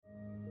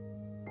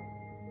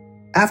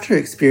After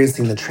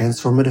experiencing the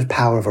transformative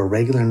power of a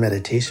regular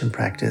meditation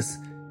practice,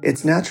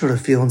 it's natural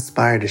to feel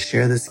inspired to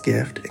share this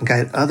gift and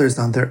guide others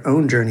on their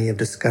own journey of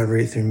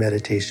discovery through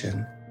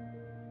meditation.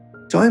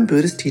 Join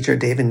Buddhist teacher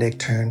David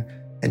Nichtern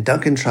and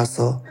Duncan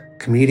Trussell,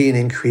 comedian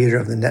and creator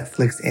of the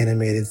Netflix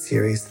animated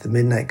series The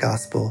Midnight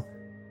Gospel,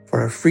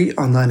 for a free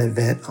online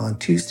event on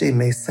Tuesday,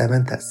 May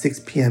 7th at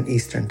 6 p.m.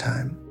 Eastern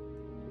Time.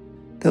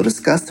 They'll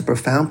discuss the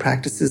profound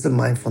practices of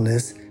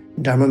mindfulness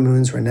in Dharma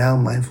Moon's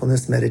renowned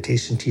mindfulness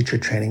meditation teacher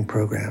training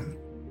program.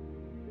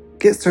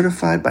 Get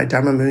certified by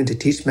Dharma Moon to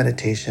teach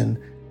meditation,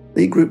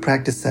 lead group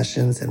practice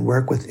sessions, and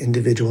work with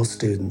individual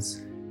students.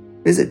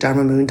 Visit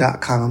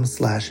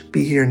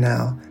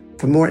dharmamoon.com/BeHereNow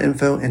for more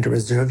info and to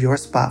reserve your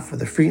spot for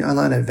the free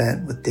online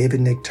event with David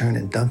Nichtern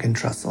and Duncan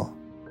Trussell.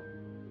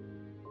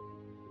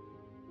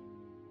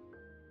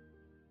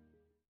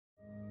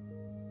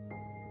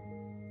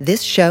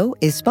 This show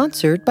is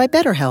sponsored by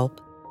BetterHelp.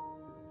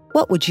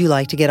 What would you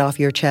like to get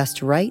off your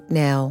chest right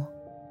now?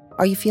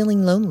 Are you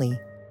feeling lonely,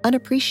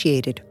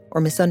 unappreciated,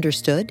 or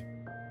misunderstood?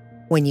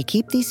 When you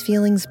keep these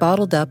feelings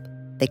bottled up,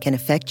 they can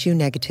affect you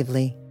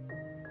negatively.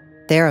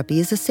 Therapy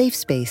is a safe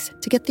space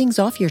to get things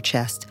off your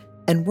chest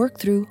and work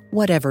through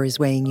whatever is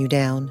weighing you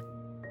down.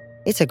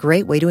 It's a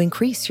great way to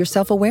increase your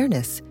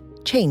self-awareness,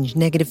 change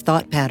negative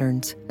thought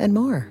patterns, and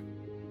more.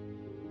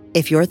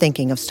 If you're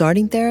thinking of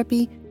starting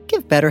therapy,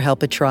 give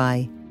BetterHelp a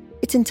try.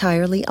 It's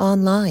entirely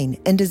online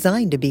and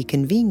designed to be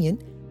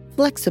convenient,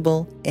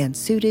 flexible, and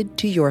suited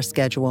to your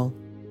schedule.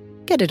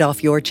 Get it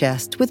off your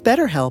chest with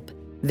BetterHelp.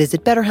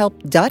 Visit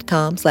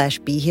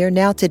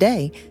BetterHelp.com/BeHereNow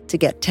today to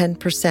get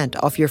 10%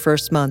 off your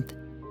first month.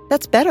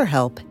 That's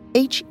BetterHelp,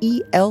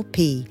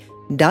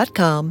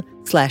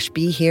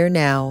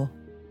 HELP.com/BeHereNow.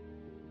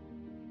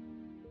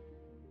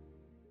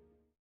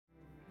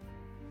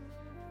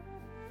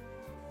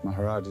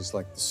 Maharaj is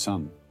like the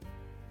sun,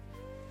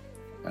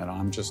 and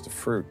I'm just a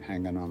fruit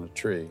hanging on a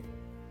tree,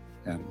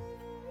 and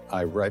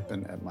I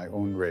ripen at my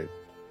own rate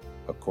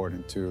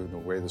according to the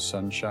way the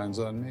sun shines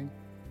on me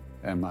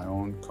and my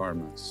own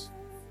karmas.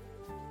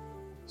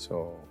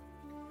 So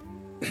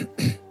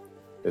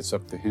it's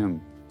up to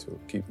him to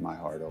keep my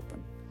heart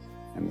open,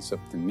 and it's up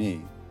to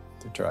me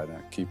to try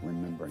to keep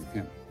remembering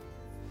him.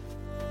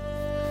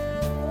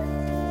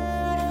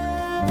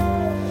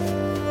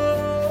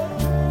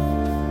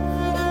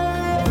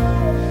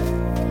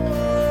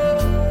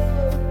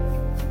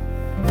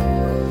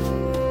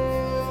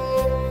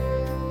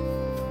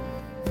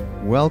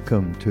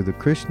 Welcome to the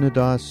Krishna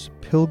Das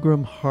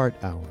Pilgrim Heart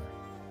Hour.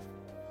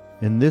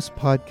 In this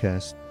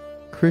podcast,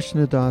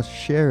 Krishna Das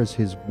shares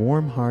his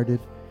warm-hearted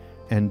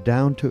and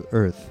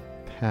down-to-earth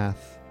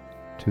path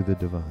to the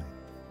divine.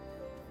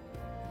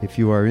 If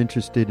you are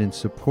interested in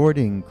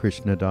supporting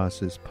Krishna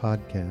Das's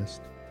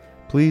podcast,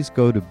 please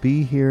go to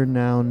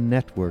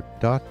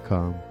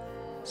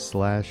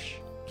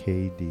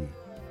BeHereNowNetwork.com/KD.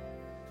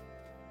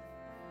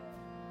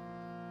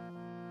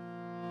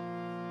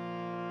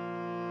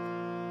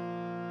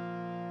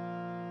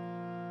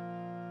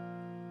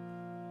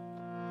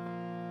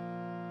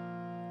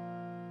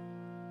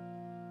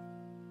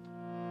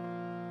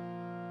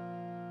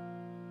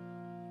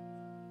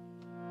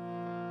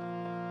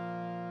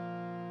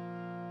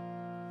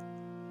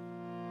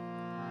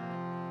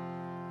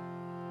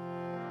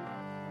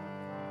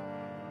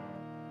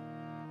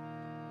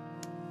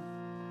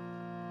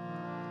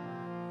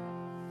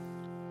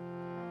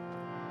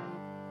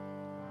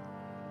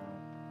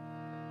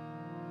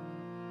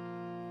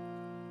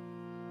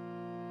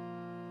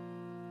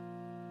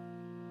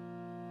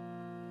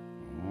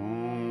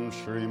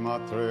 Shri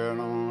Matre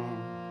Namo.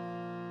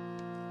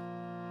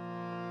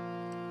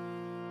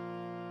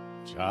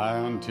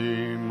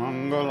 Jayanti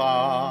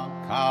Mangala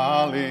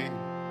Kali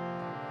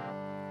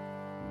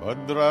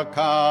Bhadra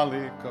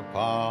Kali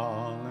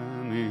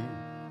Kapalini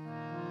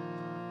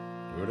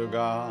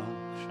Durga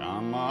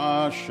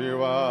Kshama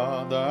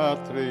Shiva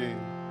Datri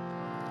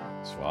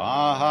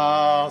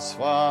Swaha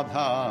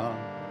Swadha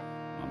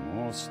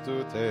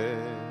Namostute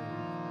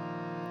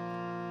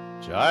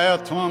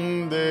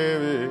Jayatvam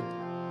Devi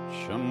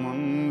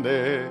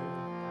Shamande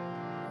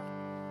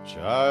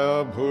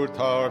Jaya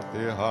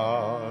Bhutarthi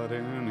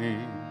Harini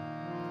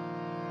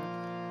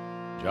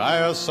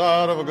Jaya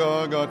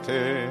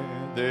Sarvagagate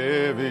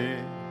Devi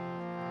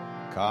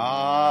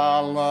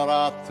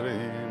Kalaratri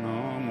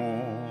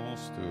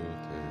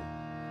Namostute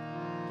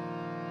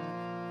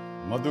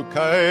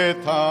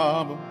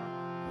Madhukaitab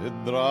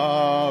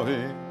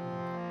Vidravi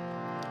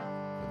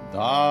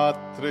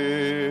Datri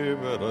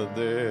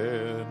Virade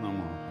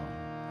Namaha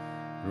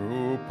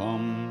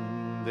Rupam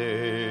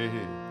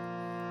Dehi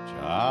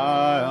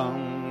Jayam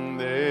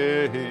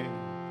Dehi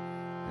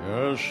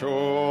Yasho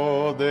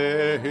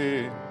Dehi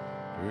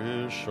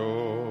Visho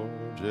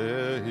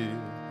Jehi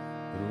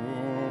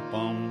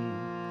Rupam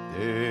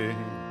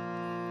Dehi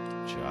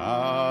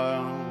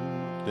Jayam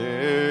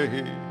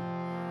Dehi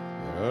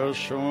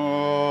Yasho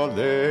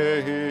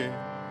Dehi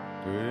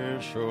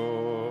Visho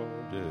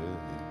Jehi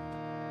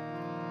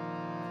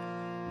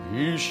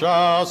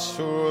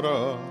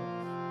Vishasura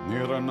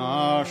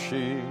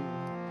Niranashi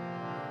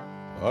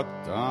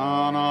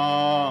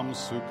Bhaktanam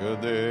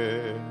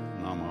Sukade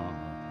Namah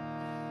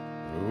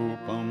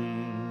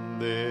Rupam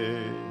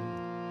De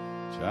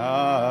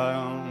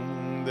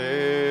Chayam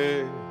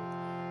De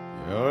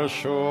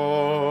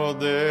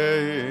Yashode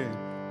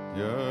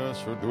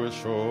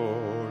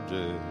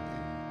Yasudvishode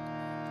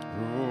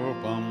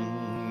Rupam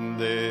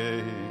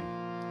De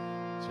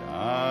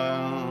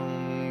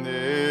Chayam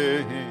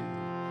De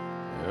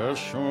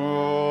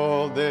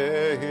Yashode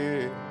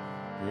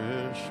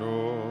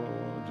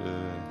Vishode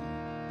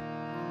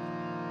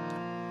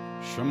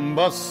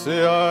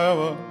Shambhasya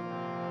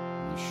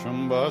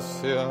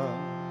Shambhasya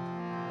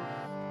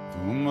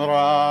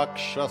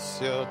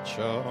Dhumrakshasya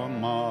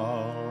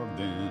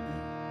Chamardini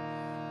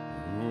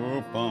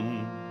Rupam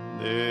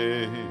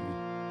Dehi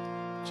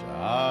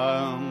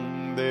Chayam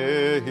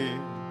Dehi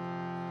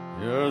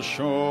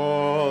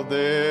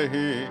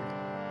Yashodehi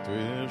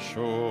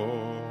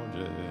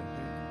Tvishodehi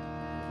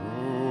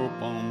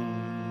Rupam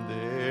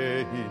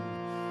Dehi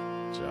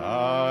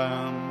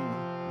Chayam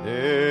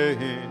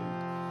Dehi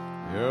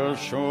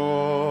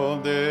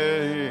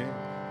Yashodehi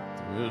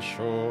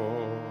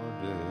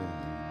Tvishodehi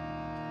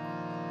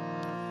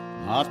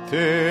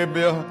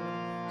Natebhya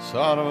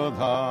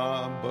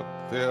Sarvadha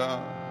Bhaktya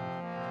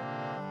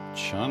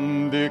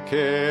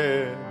Chandike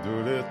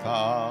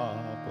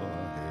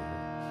Duritapahe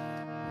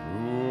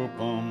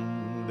Rupam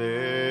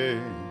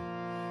Dehi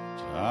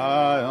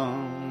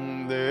Chayam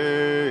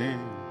Dehi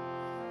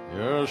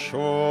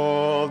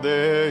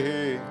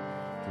Yashodehi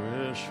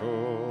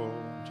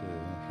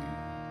Tvishodehi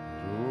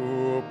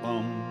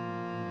Rupam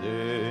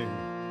Dehi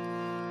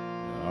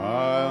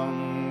Chayam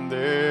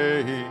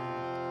Dehi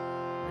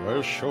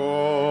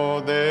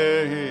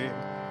Yashodehi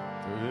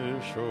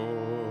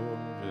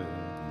Tvishodehi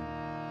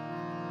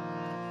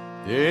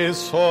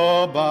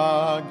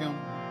Desobhagyam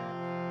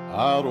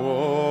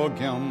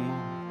Arogyam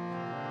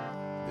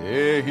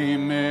Dehi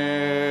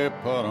Me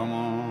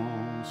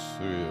Paramam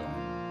Suyam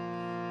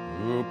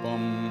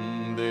Rupam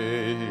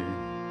Dehi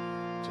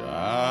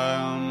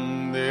Chayam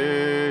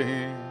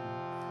Dehi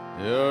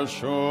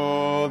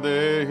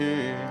Yashodehi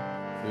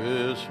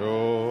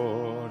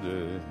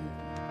Vishodehi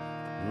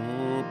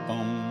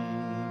Rupam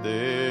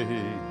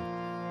Dehi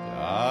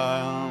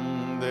Chayam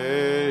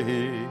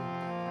Dehi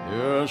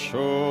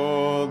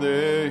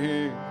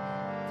Yashodehi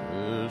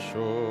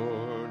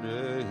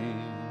Vishodehi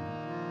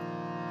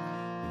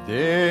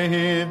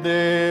Dehi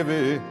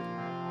Devi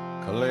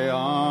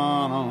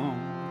Kalyanam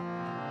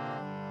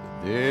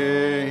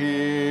Dehi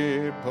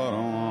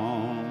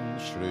Param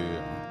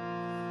Shriyam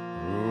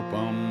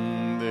Rupam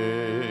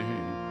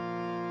Dehi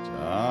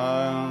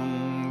Chayam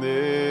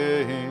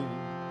Dehi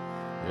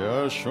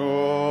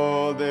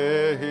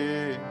Yashodehi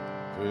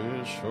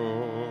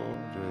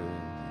Vishodehi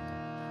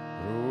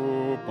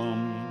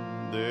Rupam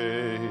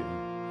Dehi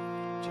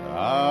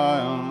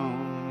Chayam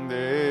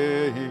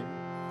Dehi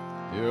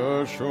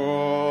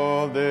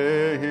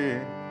Yashodehi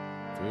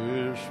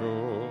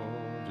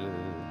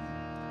Vishodehi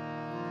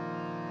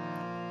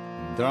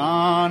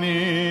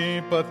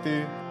Dranipati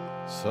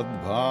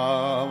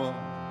Sadbhava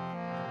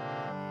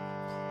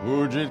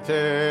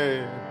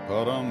Pujite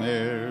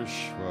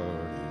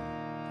Parameshwari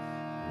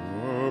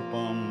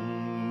Rupam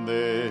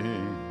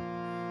Dehi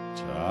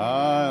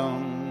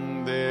Chayam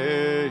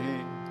Dehi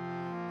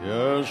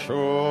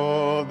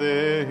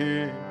Yashodehi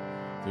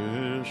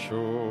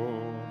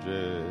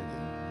Vishodehi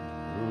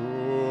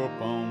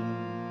Rupam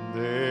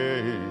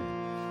Dehi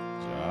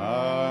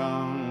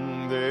Chayam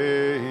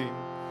Dehi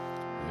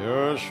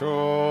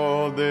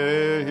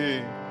Yashodehi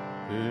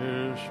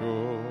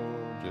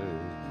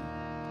Vishodehi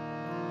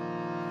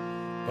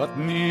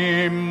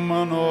Patni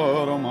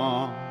Manorama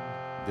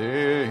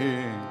Dehi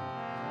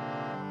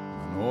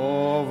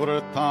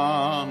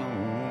Manovratanu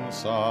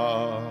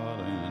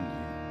Sarani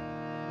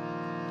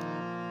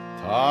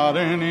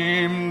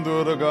Tarinim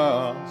Durga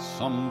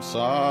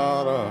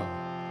Samsara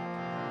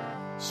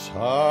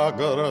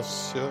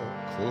Sagarasya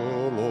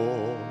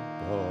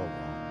Kulopava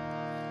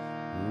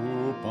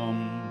Rupam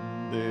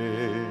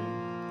Dehi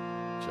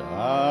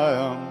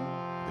Chayam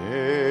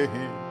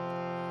Dehi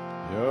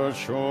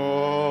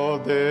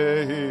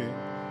Yashodehi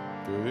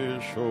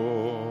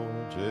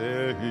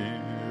Tvishodehi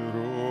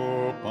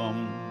Rupam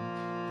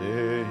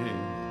Dehi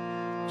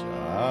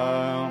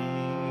Chayam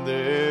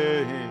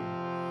Dehi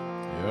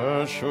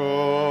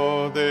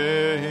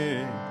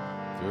Yashodehi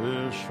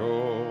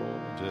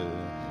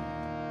Tvishodehi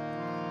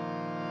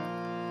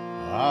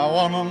I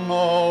want to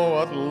know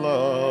what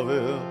love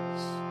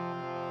is.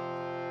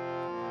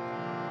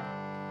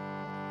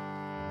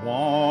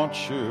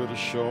 Want you to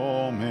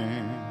show me.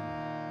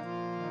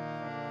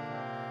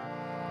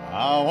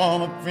 I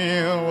want to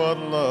feel what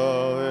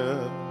love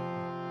is.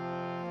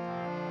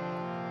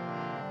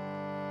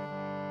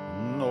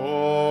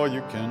 No,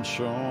 you can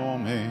show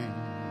me.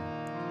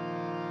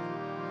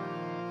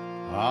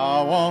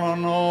 I want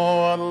to know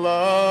what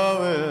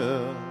love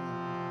is.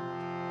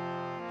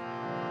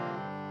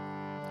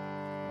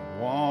 I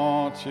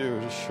want you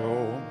to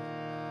show.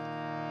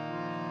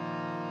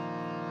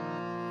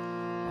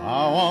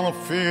 I want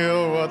to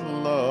feel what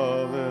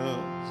love is.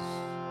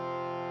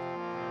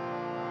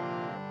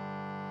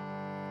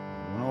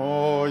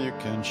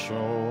 can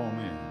show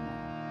me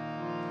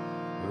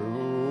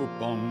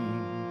Rupam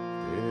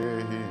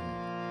Dehi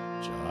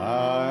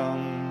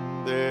Jayam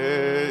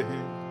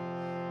Dehi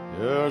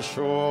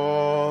Yasho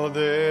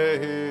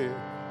Dehi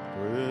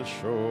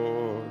Krisho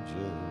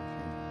Dehi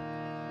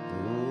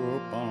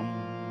Rupam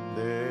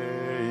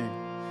Dehi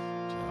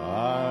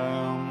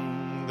Jayam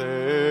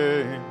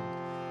Dehi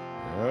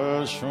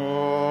Yasho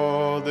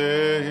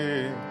Dehi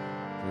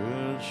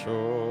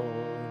Krisho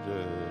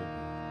Dehi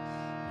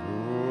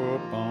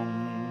Rupam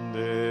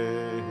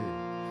Dehi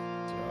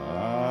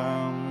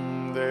Jayam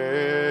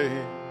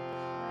Dehi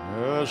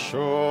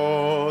Yasho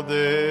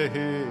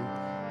Dehi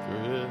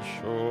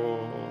Krisho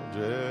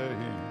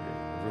Dehi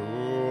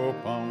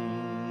Rupam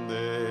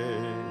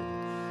Dehi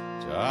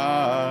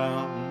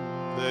Jayam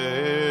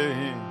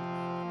Dehi.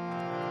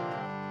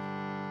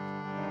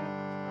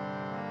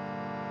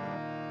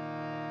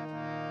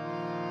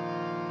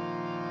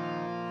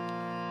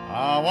 I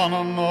want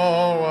to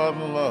know what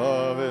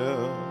love is.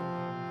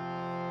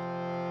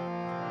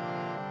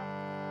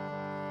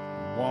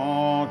 I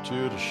want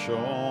you to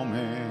show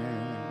me.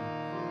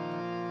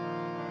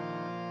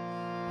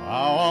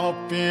 I want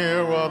to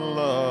feel what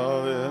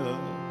love is.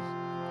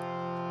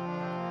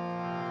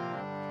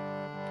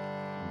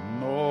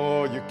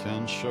 No, you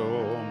can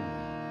show me.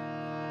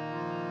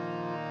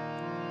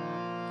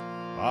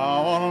 I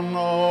want to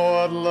know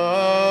what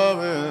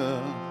love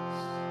is.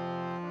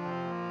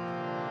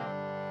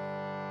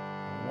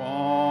 I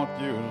want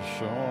you to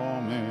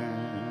show me.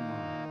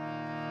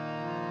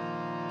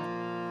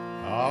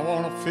 I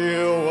want to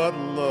feel what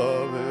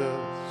love is.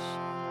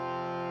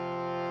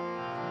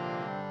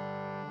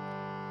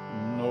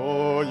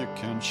 No, you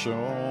can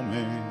show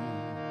me.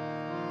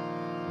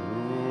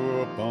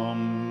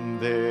 Rupam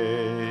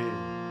Dehi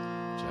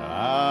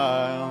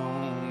Jayam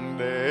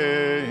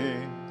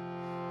Dehi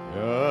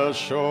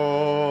Yasho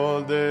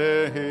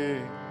Dehi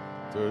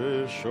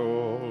Krisho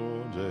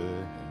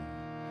Dehi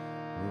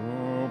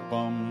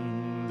Rupam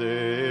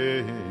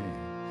Dehi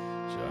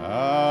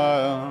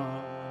Jayam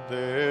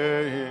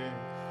Dehi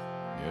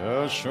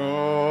Yasho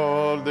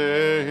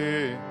Dehi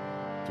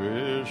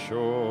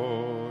Krisho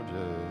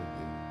Dehi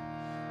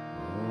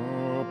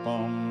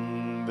Rupam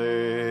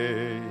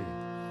Dehi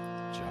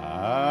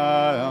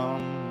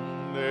Jayam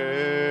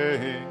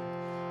Dehi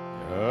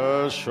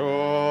Yasho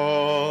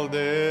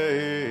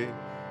Dehi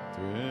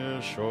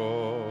Krisho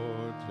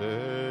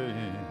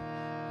Dehi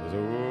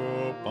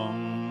Rupam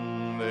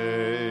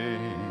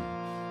Dehi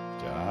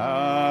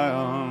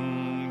Jayam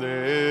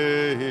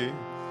Dehi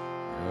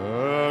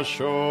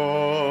Yasho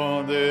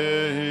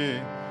Dehi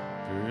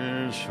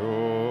Krisho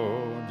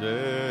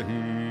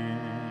Dehi.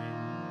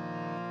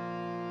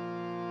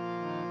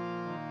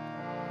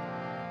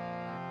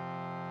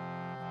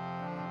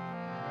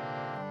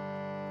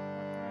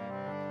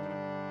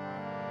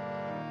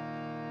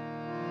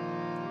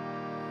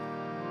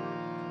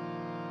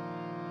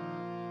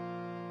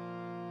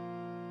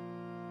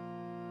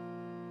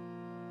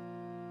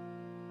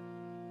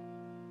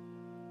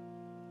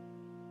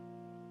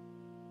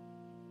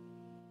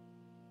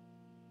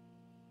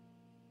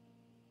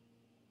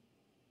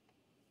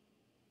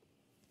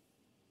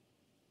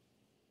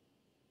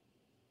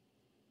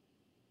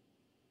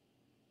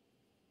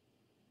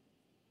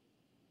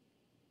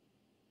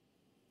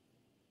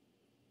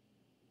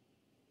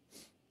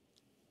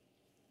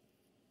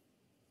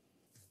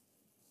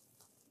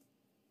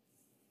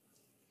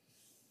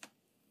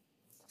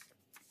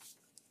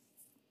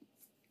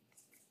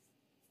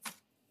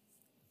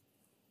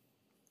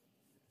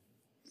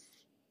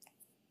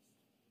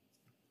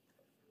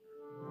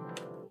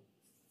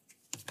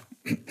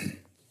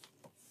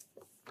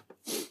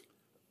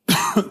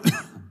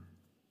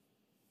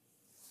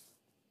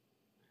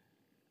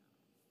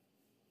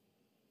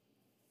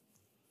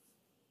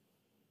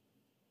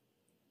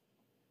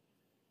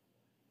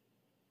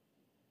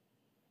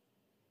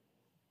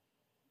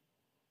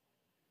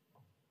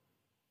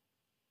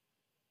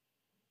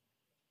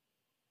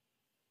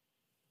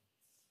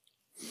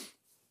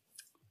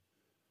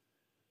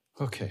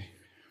 Okay,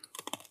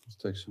 let's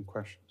take some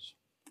questions.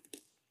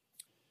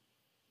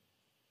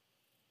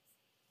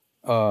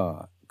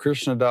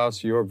 Krishna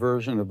Das, your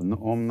version of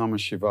Om Namah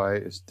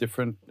Shivaya is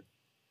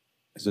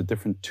a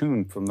different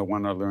tune from the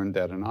one I learned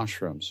at an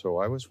ashram. So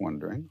I was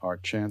wondering, are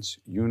chants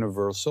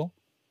universal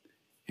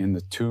in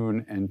the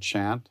tune and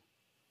chant?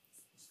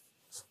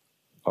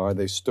 Are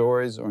they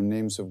stories or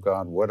names of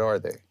God? What are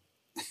they?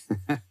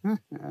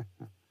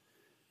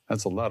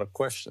 That's a lot of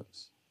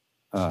questions.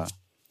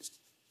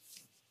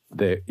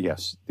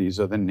 Yes, these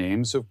are the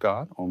names of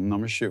God, Om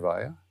Namah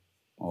Shivaya.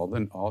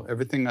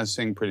 Everything I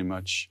sing pretty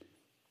much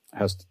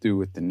has to do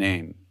with the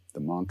name, the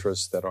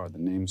mantras that are the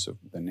names of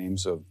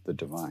the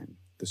divine,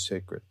 the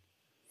sacred.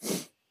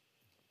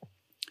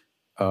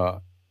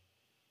 The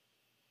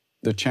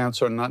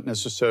chants are not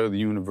necessarily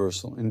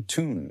universal in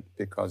tune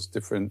because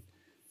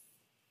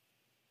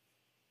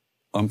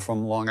I'm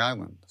from Long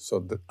Island,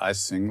 so I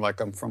sing like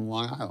I'm from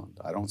Long Island.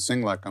 I don't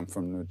sing like I'm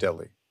from New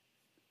Delhi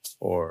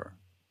or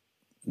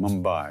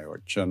Mumbai or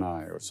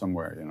Chennai or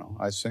somewhere,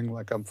 I sing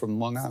like I'm from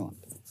Long Island.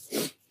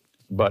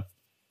 But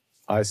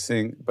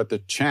but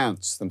the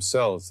chants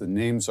themselves, the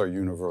names are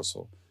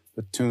universal.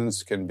 The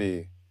tunes can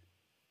be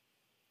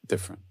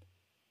different.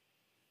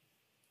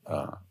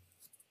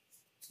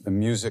 The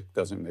music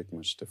doesn't make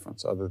much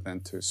difference other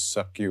than to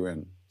suck you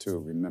in to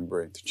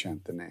remembering to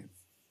chant the name.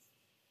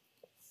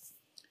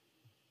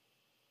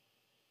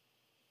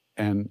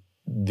 And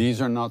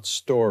these are not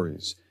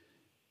stories.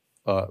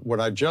 What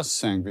I just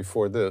sang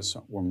before this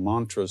were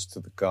mantras to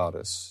the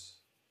goddess,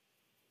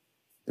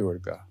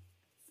 Durga.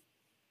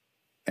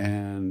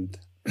 And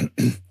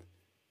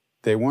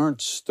they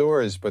weren't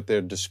stories, but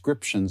they're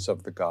descriptions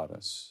of the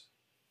goddess.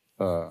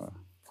 Let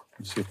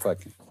me see if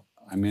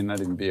I may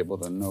not even be able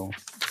to know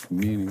the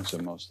meanings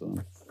of most of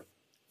them.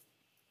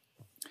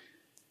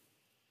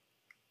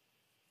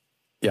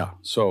 Yeah,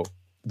 so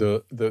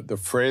the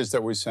phrase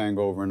that we sang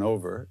over and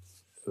over,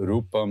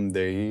 Rupam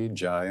Dehi,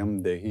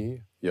 Jayam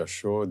Dehi,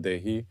 Yasho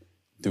Dehi,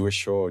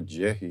 Duisho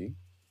Jehi,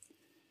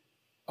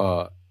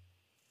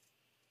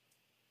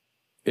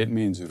 it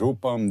means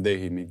Rupam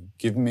Dehi,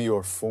 give me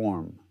your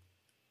form,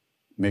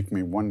 make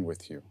me one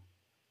with you.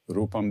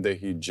 Rupam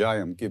Dehi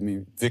Jayam, give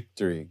me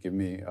victory, give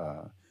me,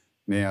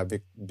 may I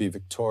be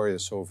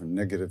victorious over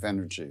negative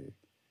energy,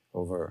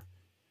 over,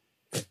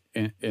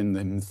 in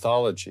the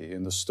mythology,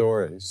 in the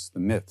stories, the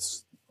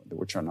myths,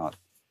 which are not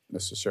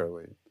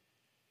necessarily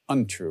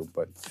untrue,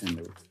 but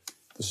in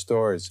the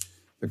stories,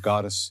 the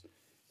goddess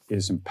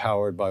is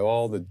empowered by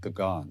all the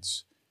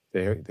gods.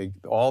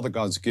 All the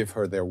gods give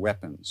her their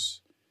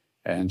weapons,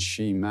 and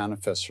she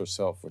manifests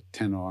herself with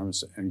 10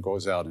 arms and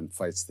goes out and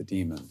fights the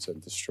demons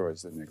and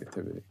destroys the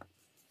negativity.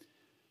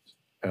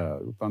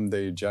 Rupam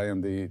de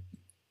Jayam de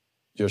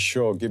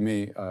Yasho, give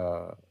me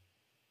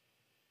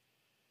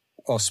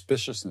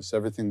auspiciousness,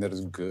 everything that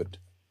is good.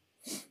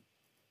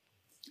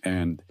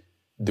 And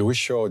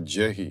Duisho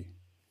Jehi,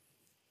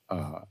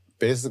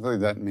 basically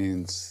that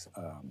means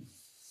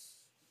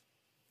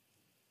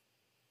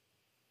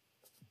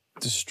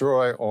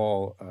destroy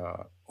all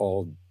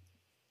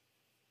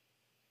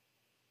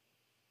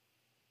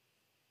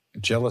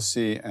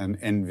jealousy and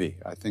envy,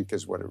 I think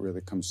is what it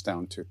really comes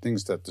down to.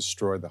 Things that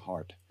destroy the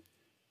heart,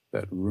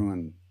 that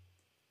ruin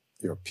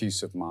your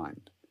peace of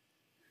mind.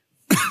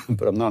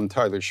 But I'm not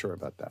entirely sure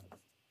about that.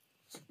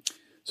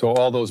 So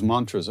all those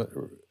mantras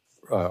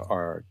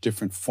are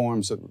different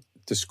forms that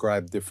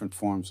describe different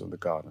forms of the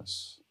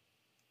goddess.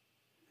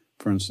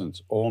 For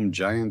instance, Om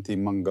Jayanti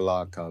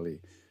Mangala Kali.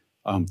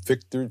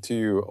 Victory to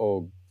you,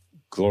 O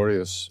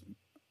glorious,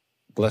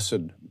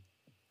 blessed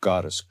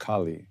goddess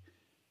Kali,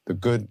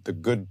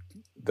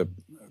 the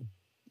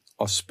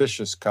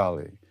auspicious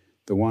Kali,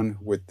 the one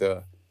with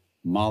the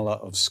mala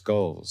of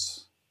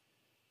skulls.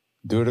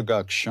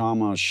 Durga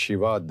Kshama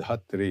Shiva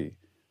Dhatri.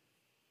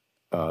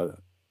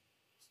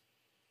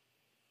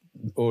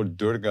 O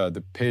Durga,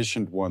 the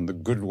patient one, the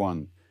good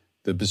one,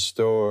 the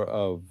bestower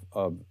of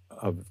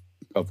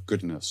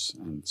goodness.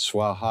 And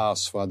Swaha,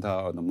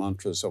 Svadha are the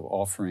mantras of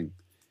offering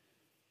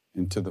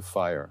into the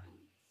fire.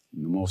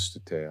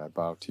 Namostute, I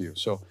bow to you.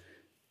 So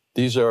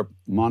these are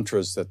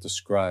mantras that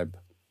describe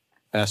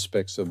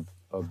aspects of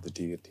the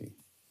deity.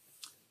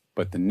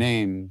 But the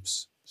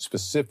names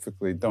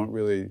specifically don't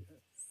really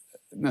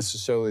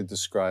necessarily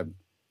describe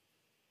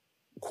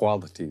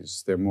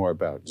qualities. They're more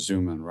about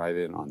zooming right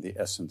in on the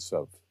essence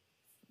of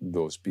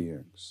those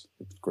beings,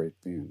 the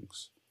great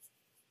beings.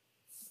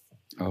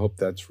 I hope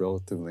that's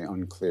relatively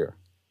unclear.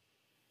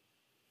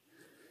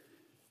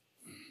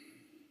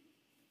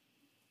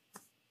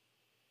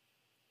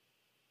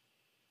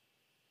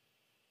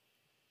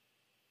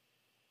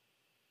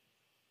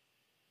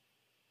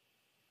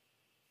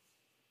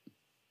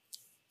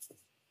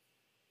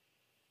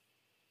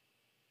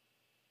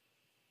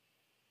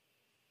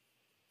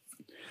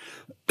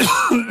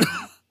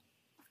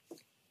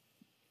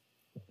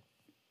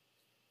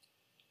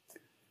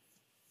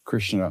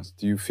 Krishna,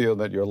 do you feel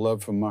that your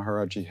love for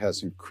Maharaji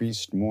has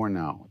increased more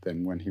now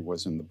than when he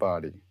was in the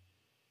body?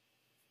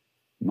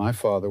 My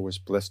father was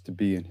blessed to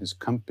be in his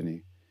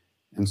company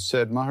and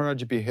said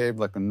Maharaji behaved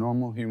like a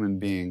normal human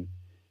being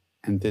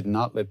and did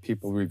not let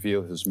people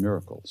reveal his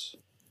miracles.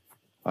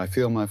 I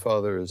feel my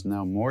father is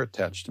now more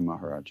attached to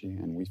Maharaji,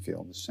 and we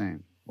feel the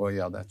same. Well,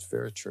 yeah, that's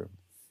very true.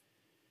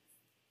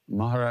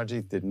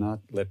 Maharaji did not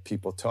let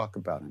people talk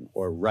about him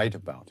or write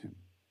about him.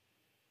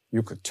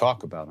 You could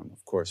talk about him,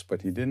 of course,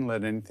 but he didn't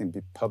let anything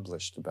be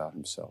published about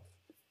himself.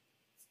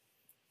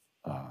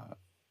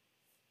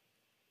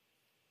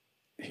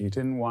 He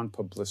didn't want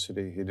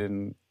publicity. He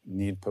didn't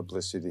need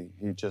publicity.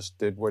 He just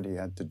did what he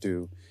had to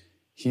do.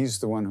 He's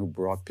the one who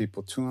brought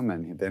people to him,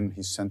 and then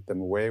he sent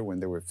them away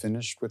when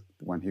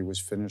he was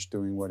finished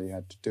doing what he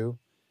had to do.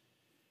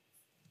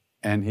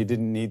 And he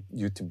didn't need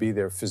you to be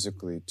there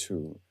physically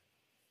to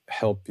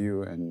help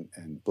you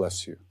and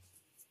bless you.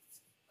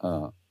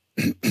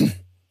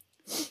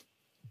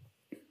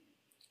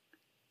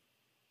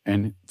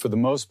 And for the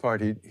most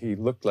part, he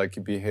looked like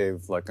he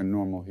behaved like a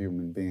normal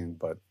human being,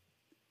 but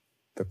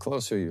the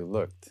closer you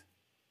looked,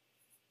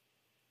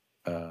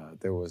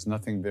 there was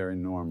nothing very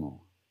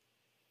normal.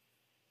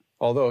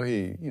 Although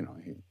he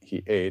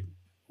ate,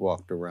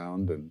 walked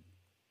around, and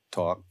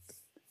talked,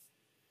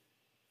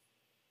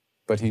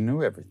 but he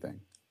knew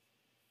everything.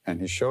 And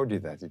he showed you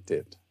that he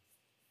did.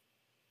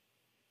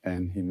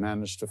 And he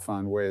managed to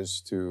find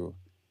ways to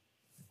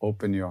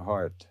open your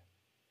heart.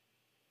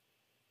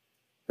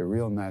 The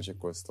real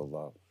magic was the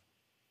love.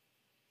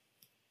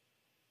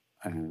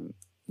 And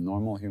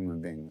normal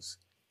human beings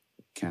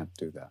can't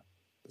do that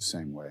the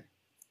same way.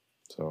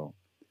 So,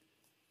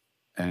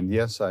 and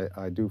yes,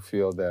 I do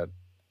feel that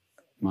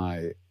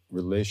my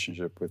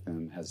relationship with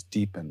him has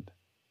deepened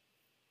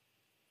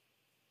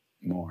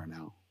more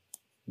now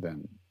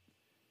than,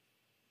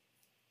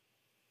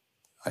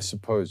 I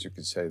suppose you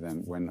could say,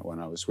 than when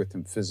I was with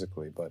him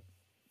physically, but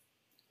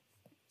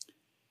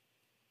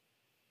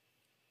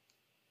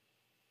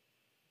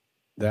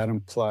that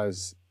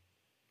implies,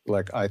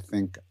 like, I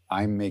think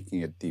I'm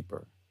making it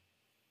deeper,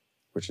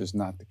 which is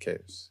not the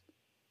case.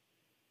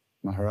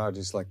 Maharaj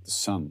is like the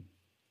sun,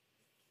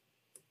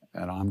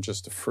 and I'm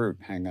just a fruit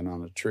hanging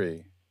on a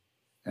tree,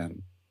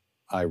 and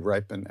I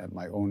ripen at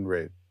my own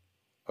rate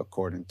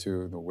according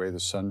to the way the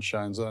sun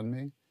shines on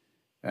me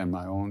and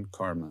my own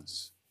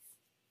karmas.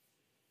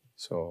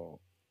 So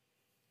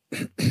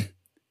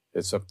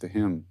it's up to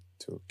him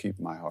to keep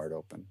my heart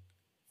open,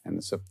 and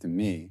it's up to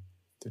me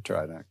to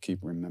try to keep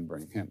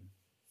remembering him.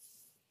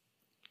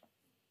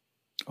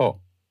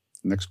 Oh,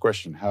 next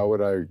question. How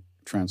would I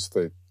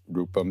translate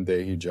Rupam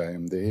Dehi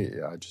Jayam Dehi?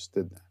 Yeah, I just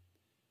did that.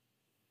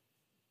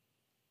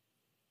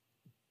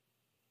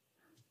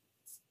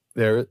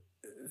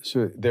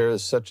 There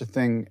is such a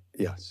thing,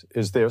 yes.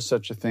 Is there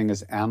such a thing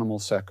as animal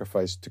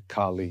sacrifice to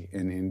Kali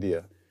in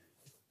India?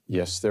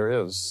 Yes, there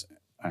is.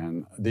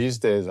 And these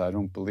days, I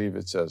don't believe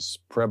it's as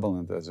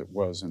prevalent as it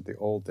was in the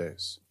old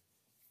days.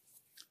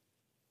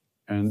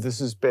 And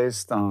this is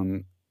based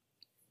on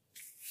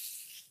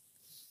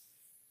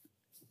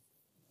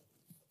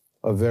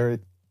a very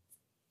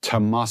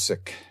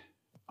tamasic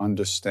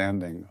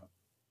understanding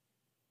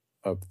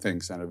of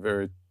things and a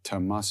very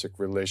tamasic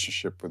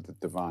relationship with the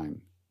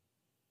divine.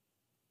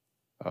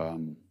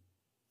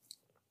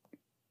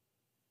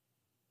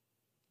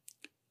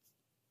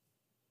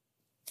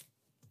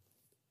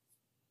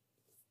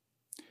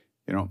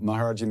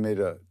 Maharaji made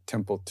a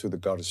temple to the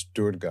goddess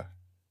Durga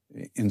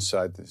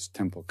inside this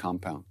temple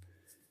compound.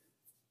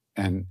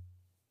 And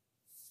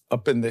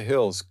up in the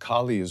hills,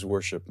 Kali is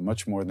worshipped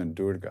much more than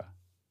Durga.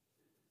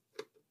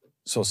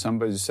 So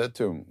somebody said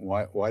to him,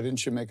 why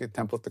didn't you make a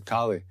temple to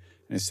Kali?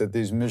 And he said,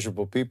 these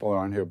miserable people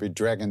around here will be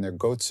dragging their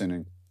goats in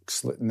and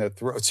slitting their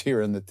throats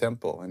here in the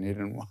temple, and he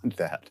didn't want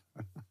that.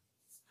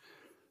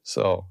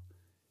 So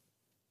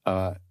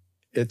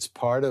it's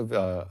part of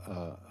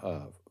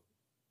a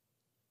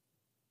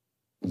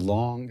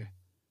long,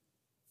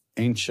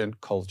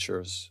 ancient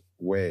culture's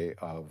way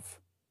of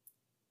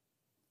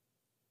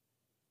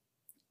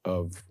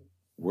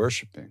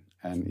worshiping.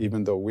 And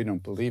even though we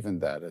don't believe in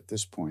that at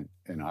this point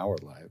in our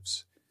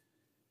lives,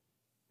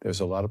 there's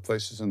a lot of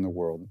places in the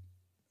world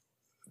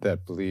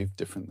that believe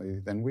differently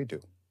than we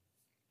do.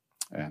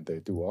 And they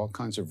do all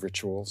kinds of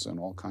rituals and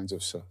all kinds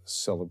of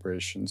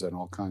celebrations and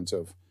all kinds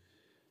of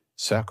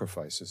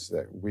sacrifices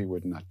that we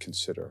would not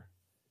consider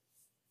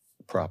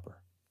proper.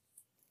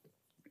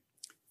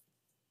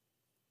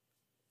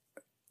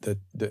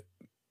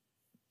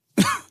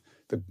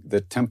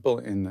 The temple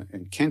in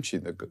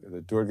Kenchi,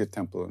 the Durga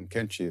temple in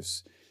Kenchi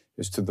is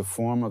to the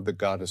form of the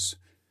goddess,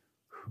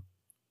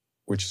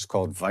 which is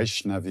called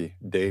Vaishnavi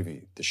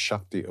Devi, the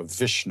Shakti of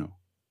Vishnu.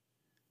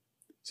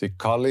 See,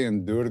 Kali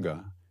and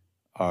Durga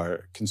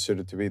are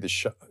considered to be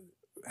the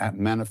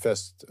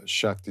manifest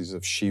Shaktis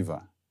of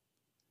Shiva.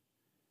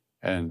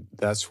 And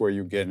that's where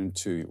you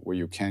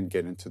can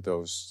get into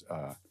those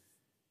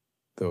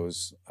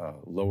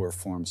lower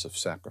forms of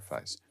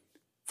sacrifice.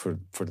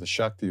 For the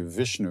Shakti of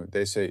Vishnu,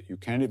 they say you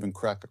can't even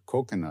crack a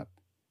coconut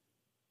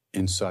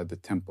inside the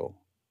temple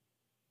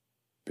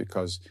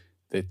because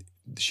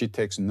she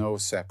takes no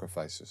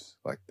sacrifices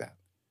like that.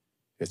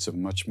 It's a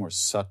much more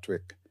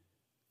sattvic,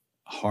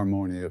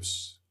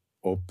 harmonious,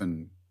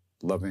 open,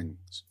 loving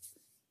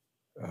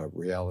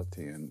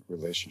reality and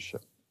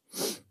relationship.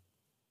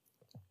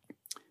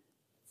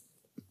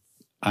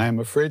 I am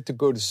afraid to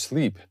go to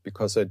sleep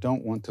because I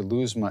don't want to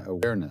lose my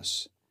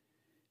awareness.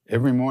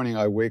 Every morning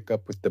I wake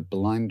up with the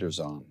blinders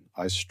on.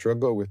 I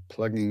struggle with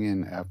plugging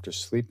in after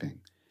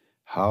sleeping.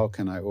 How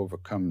can I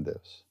overcome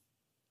this?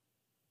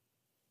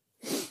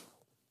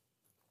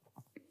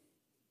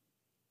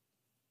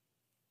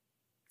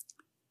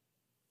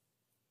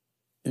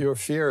 Your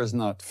fear is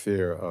not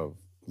fear of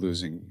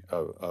losing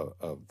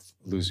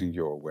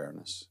your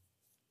awareness.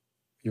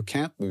 You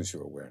can't lose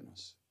your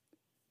awareness.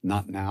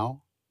 Not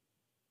now,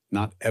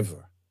 not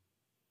ever.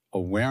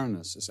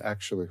 Awareness is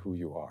actually who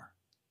you are.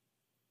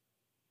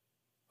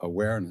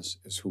 Awareness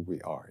is who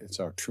we are. It's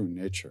our true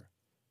nature.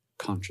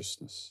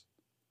 Consciousness,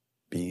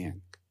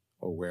 being,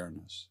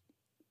 awareness.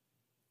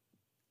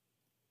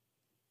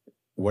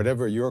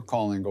 Whatever you're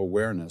calling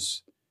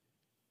awareness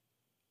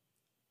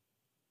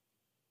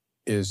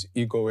is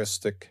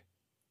egoistic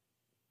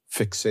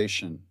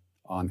fixation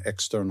on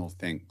external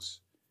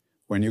things.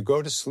 When you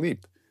go to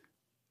sleep,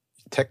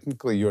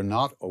 technically you're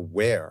not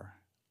aware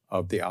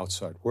of the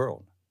outside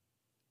world.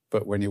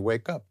 But when you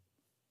wake up,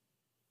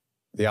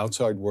 the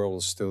outside world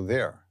is still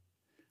there.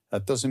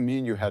 That doesn't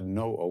mean you had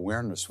no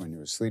awareness when you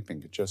were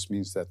sleeping. It just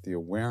means that the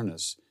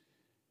awareness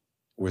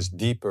was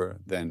deeper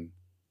than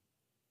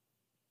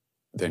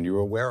you're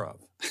aware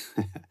of.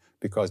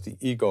 Because the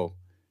ego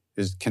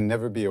can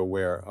never be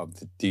aware of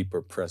the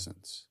deeper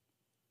presence.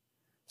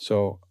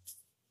 So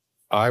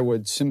I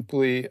would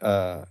simply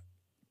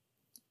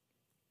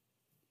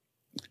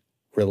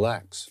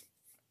relax.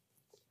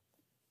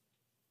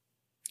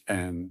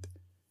 And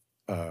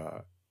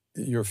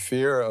your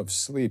fear of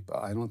sleep,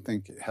 I don't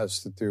think it has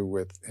to do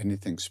with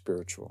anything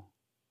spiritual.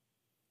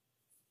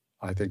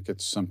 I think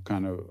it's some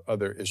kind of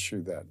other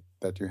issue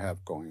that you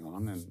have going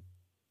on, and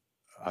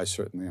I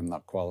certainly am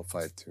not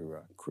qualified to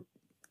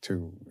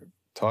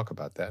talk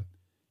about that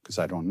because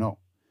I don't know.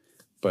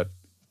 But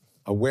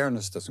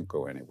awareness doesn't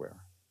go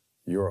anywhere.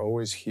 You're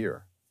always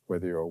here,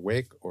 whether you're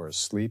awake or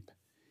asleep.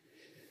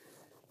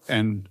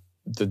 And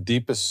the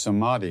deepest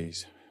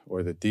samadhis,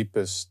 or the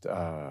deepest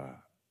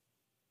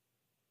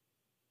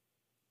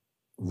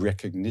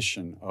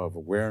recognition of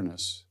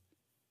awareness,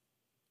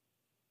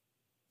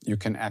 you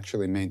can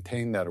actually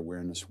maintain that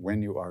awareness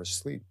when you are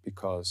asleep,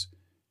 because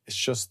it's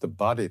just the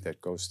body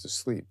that goes to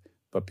sleep.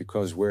 But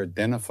because we're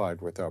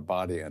identified with our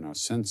body and our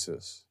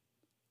senses,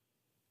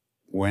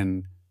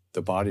 when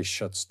the body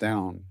shuts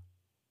down,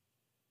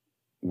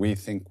 we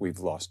think we've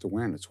lost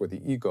awareness, where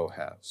the ego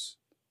has.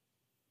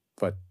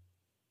 But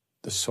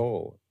the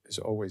soul is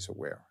always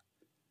aware.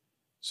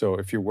 So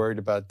if you're worried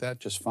about that,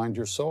 just find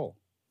your soul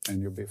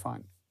and you'll be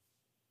fine.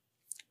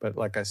 But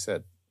like I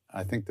said,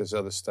 I think there's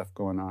other stuff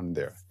going on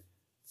there.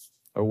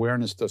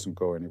 Awareness doesn't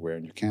go anywhere,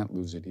 and you can't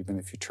lose it even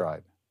if you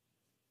tried.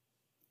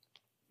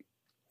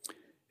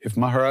 If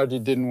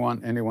Maharaji didn't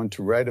want anyone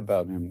to write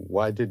about him,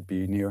 why did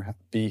Be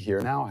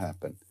Here Now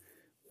happen?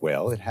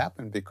 Well, it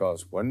happened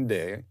because one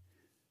day,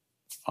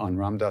 on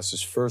Ram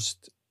Dass's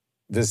first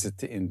visit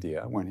to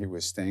India, when he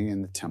was staying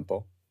in the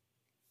temple,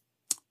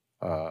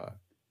 one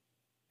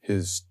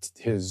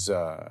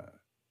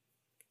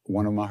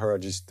of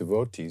Maharaji's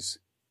devotees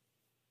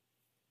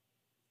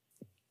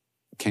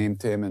came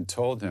to him and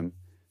told him,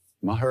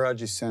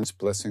 Maharaji sends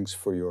blessings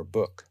for your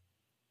book.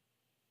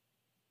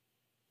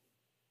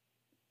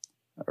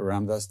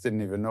 Ram Dass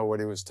didn't even know what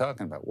he was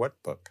talking about.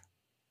 What book?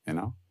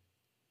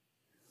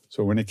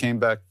 So when he came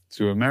back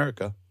to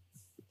America,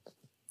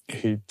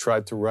 he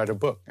tried to write a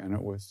book, and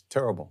it was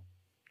terrible.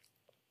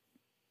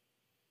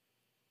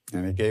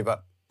 And he gave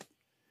up.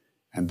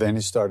 And then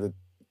he started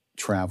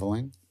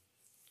traveling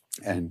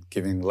and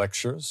giving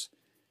lectures.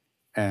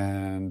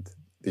 And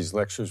these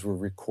lectures were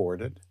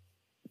recorded.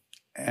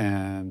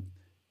 And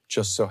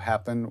just so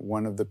happened,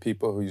 one of the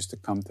people who used to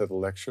come to the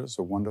lectures,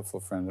 a wonderful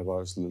friend of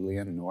ours,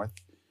 Lillian North,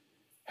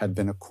 had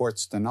been a court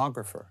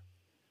stenographer.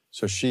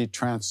 So she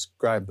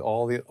transcribed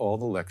all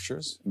the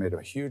lectures, made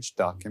a huge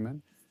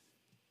document,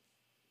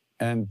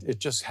 and it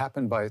just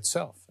happened by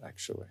itself,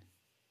 actually.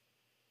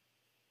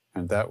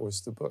 And that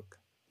was the book,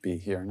 Be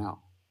Here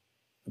Now.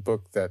 The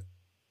book that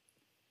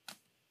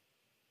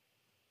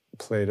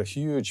played a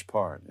huge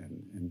part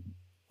in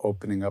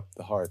opening up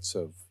the hearts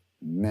of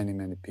many,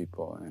 many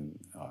people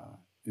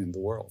in the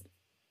world.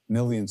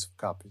 Millions of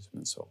copies have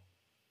been sold.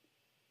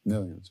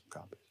 Millions of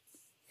copies.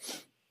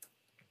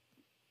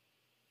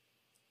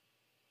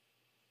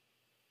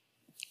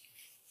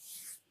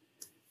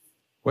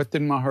 What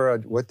did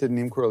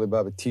Neem Karoli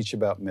Baba teach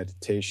about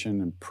meditation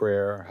and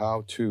prayer,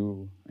 how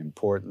to,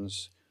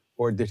 importance,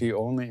 or did he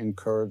only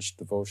encourage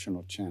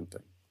devotional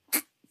chanting?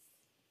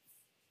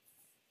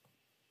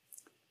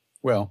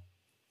 Well,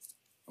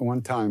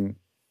 one time,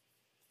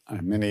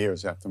 many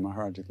years after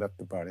Maharaji left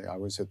the body, I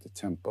was at the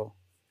temple,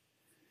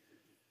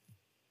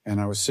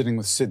 and I was sitting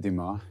with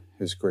Siddhima,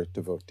 his great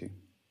devotee,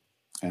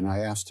 and I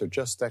asked her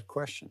just that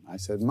question. I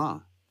said,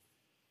 Ma,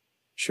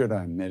 should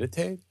I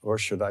meditate or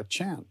should I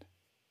chant?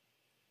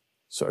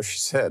 So she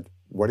said,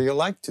 what do you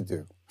like to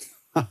do?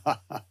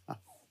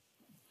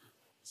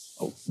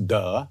 Oh,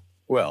 duh.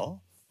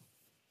 Well,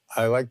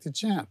 I like to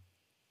chant.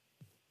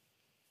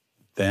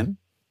 Then?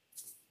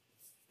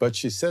 But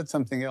she said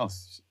something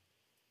else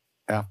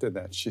after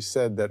that. She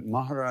said that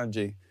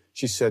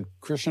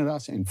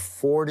Krishnadas in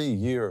 40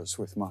 years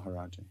with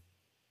Maharaji,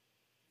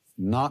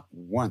 not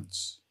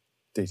once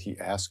did he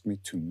ask me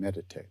to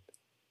meditate.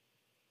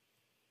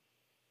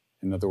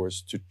 In other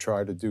words, to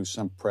try to do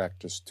some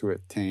practice to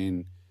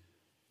attain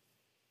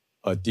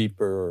a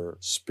deeper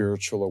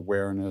spiritual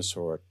awareness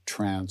or a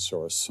trance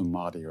or a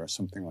samadhi or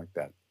something like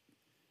that.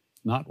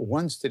 Not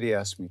once did he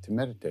ask me to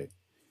meditate.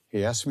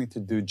 He asked me to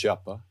do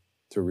japa,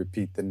 to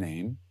repeat the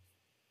name,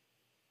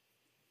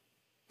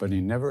 but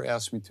he never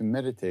asked me to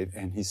meditate,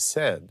 and he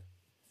said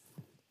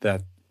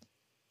that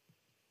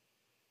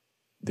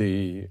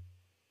the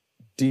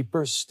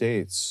deeper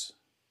states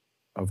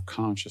of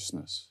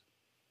consciousness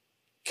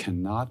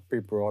cannot be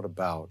brought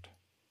about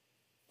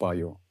by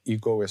your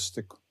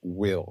egoistic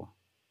will.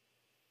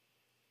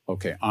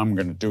 Okay, I'm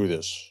going to do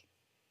this.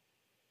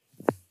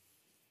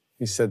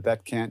 He said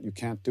you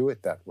can't do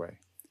it that way.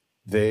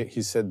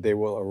 he said they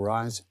will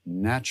arise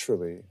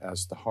naturally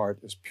as the heart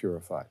is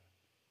purified.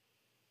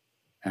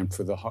 And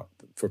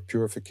for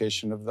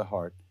purification of the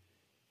heart,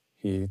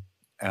 he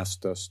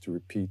asked us to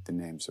repeat the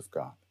names of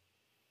God,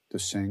 to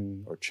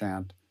sing or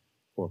chant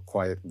or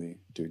quietly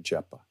do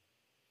japa.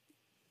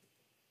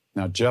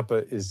 Now,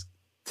 japa is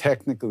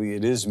technically,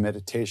 it is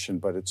meditation,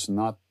 but it's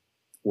not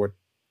what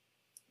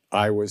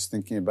I was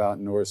thinking about,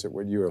 nor is it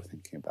what you are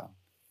thinking about.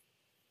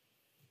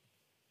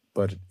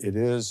 But it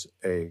is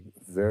a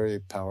very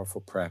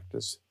powerful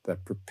practice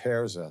that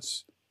prepares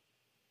us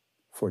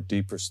for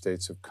deeper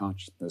states of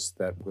consciousness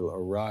that will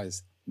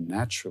arise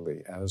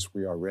naturally as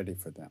we are ready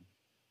for them.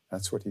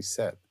 That's what he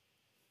said.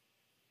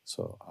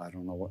 So I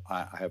don't know,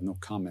 I have no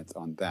comment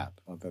on that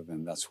other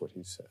than that's what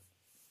he said.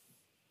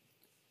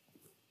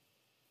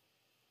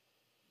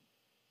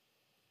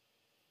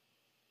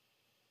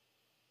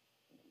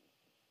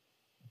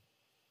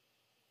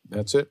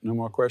 That's it? No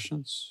more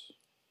questions?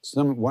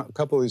 A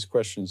couple of these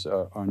questions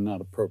are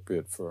not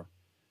appropriate for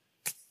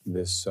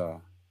this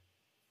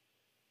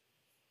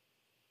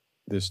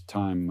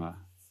time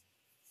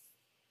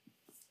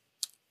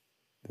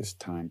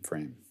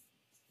frame.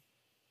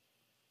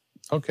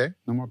 Okay,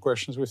 no more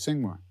questions. We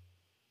sing more.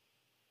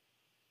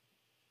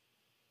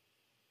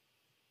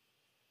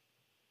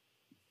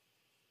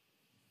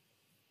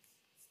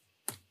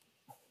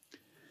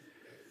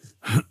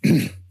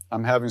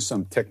 I'm having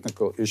some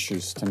technical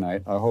issues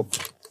tonight. I hope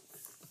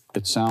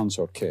it sounds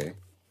okay.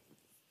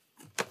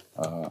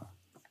 I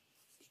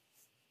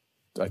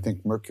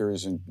think Mercury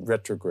is in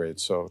retrograde,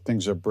 so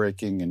things are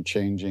breaking and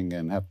changing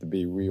and have to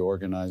be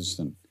reorganized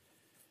and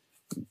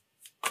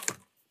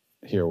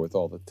here with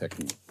all the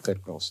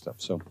technical stuff.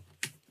 So,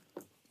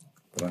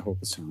 but I hope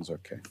it sounds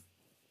okay.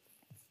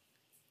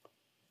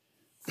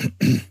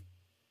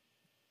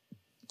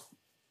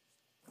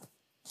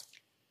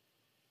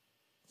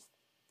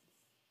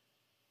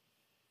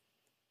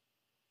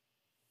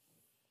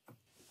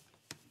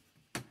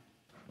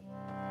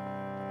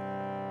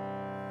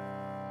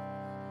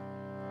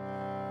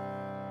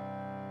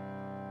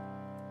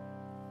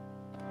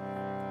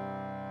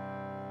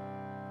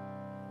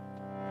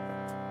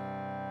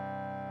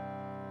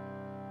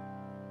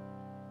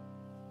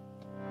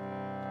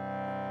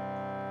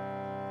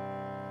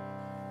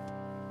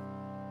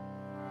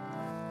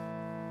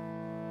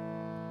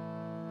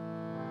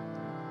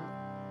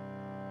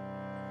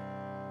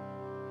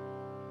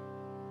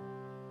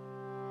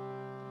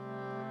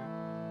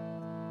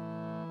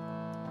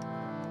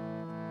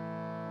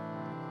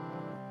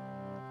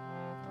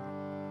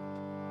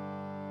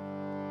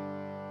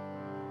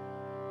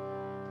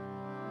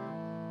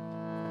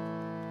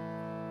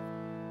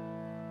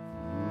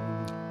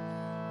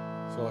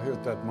 So here's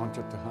that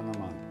mantra to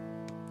Hanuman.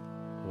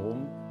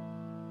 Om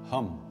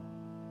Ham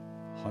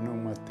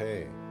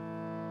Hanumate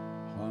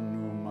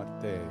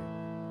Hanumate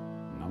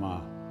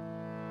Namah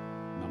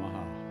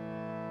Namaha.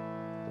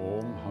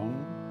 Om Ham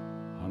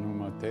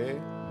Hanumate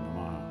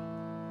Namah.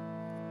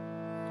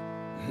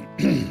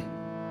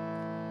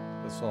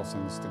 Let's all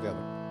sing this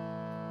together.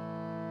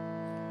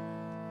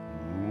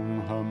 Om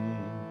Ham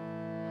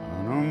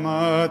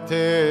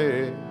Hanumate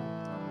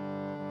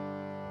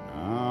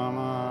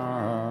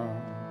Namah.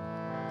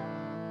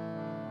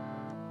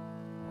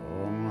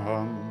 Om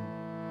Ham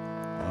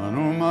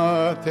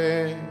Hanumate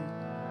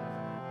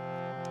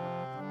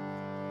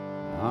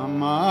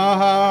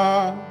Namaha.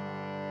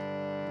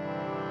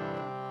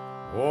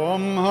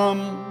 Om Ham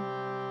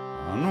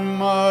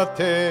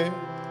Hanumate.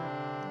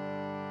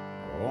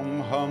 Om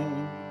Ham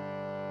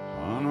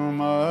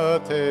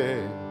Hanumate.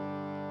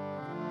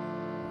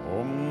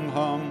 Om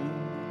Ham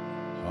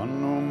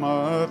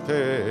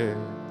Hanumate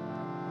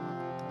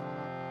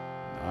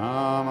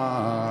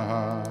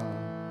Namaha.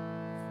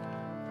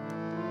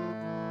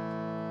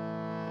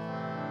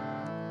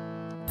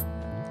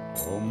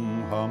 Om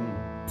Ham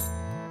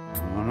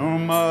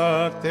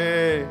Hanumate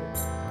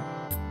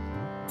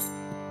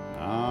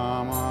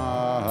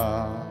Namaha.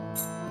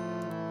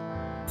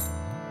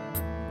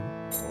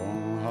 Om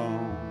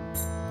Ham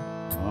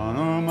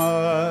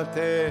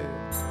Hanumate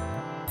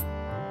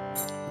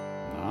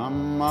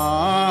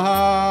Namaha.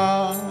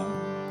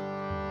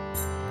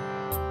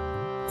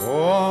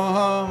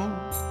 Om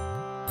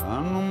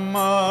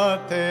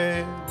Hanumate.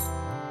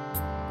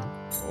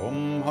 Om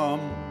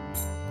Ham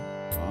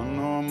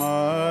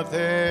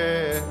Hanumate.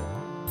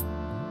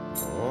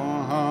 Om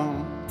Ham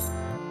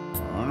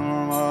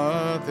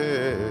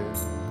Hanumate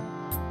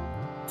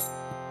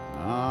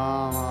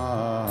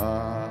Namaha.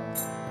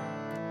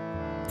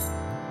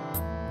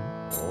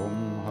 Om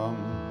Ham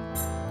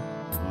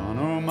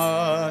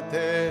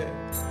Hanumate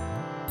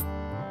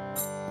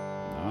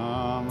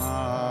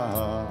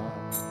Namaha.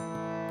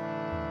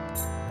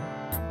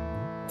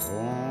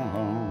 Om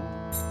Ham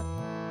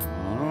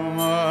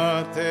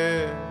Hanumate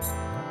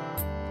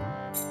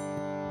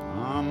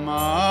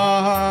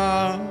Namaha.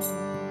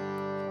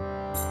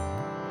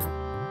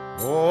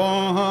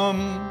 Om Ham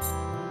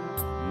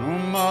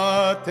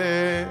Hanumate.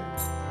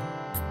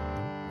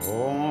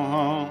 Om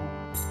Ham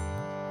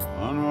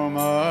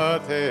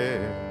Hanumate.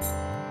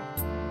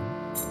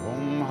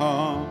 Om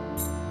Ham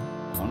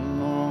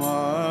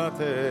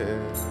Hanumate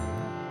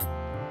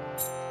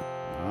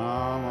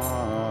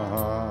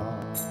Namaha.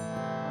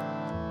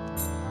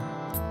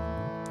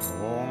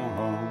 Om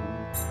Ham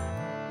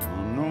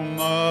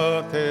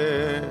Hanumate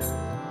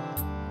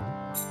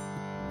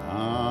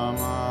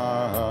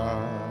Namaha.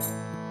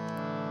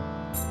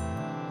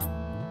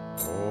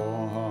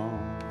 Om Ham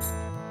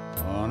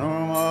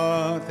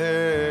Hanumate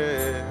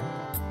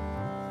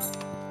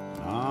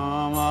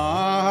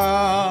Namaha.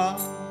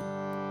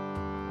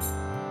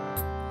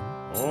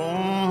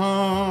 Om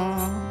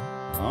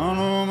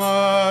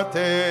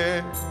Hanumate.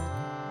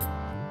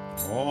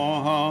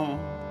 Om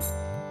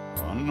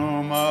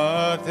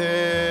Hanumate.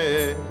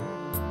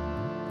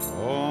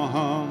 Om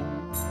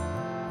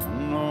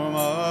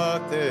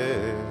Hanumate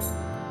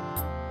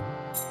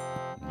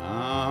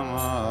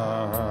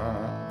Namaha.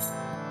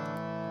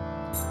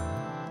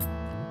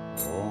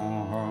 Om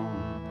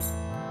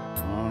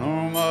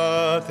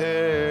Hanumate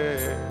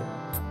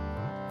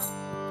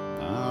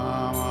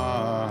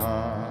Namaha.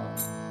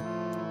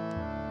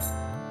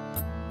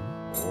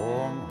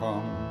 Om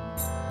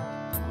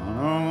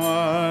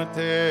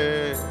Hanumate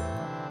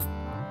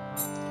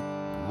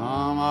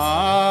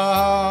Namaha.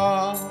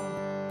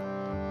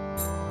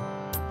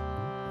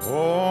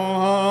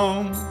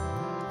 Om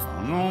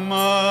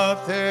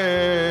Hanumate.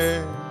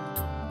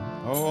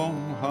 Om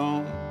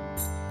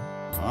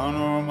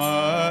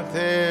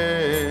Hanumate.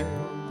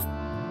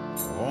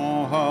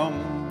 Om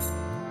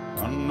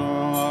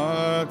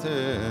Hanumate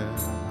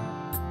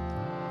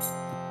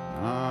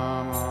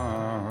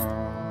Namaha.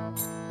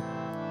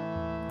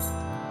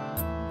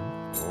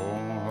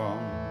 Om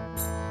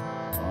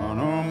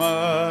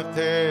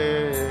Hanumate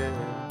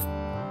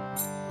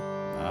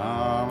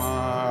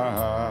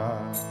Namaha.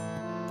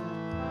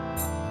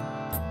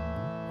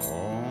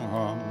 Om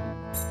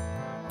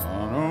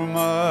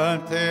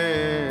Hanumate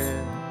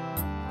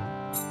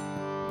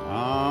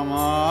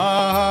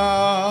Namaha.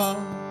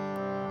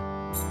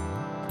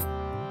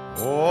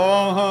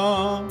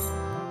 Om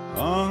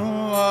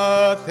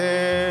Hanumate.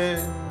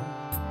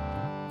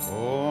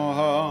 Om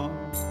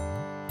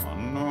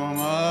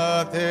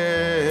Hanumate.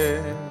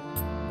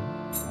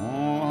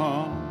 Om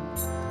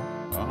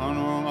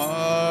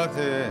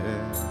Hanumate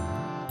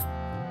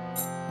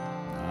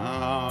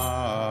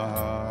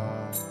Namaha.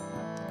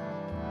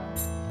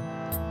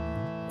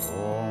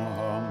 Om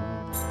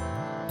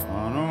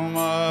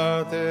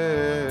Hanumate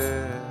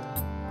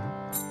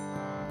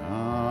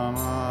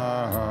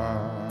Namaha.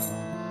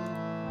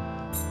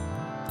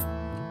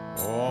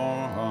 Om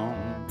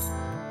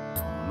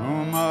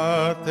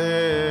Hanumate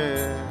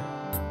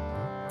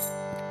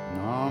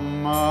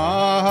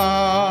Namaha.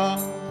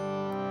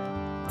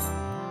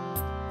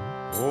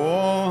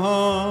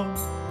 Om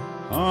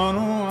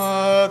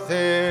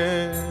Hanumate.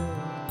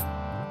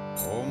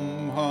 Om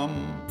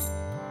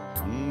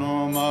Hanumate.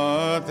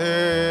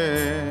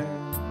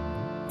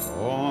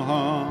 Om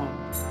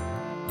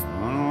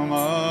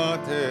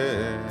Hanumate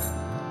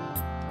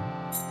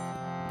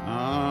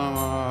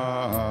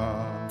Namaha.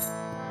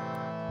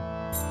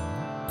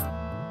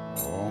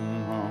 Om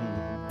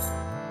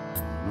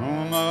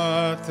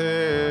Hanumate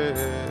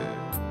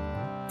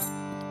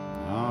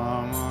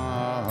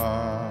Namaha.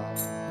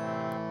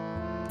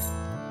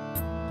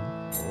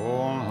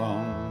 Om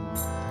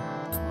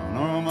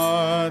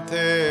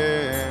Hanumate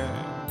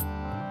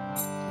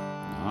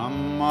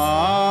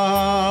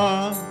Namaha.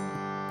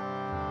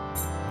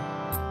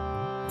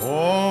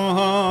 Om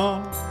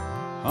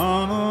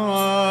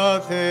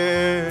Hanumate.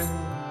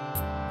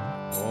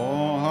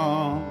 Om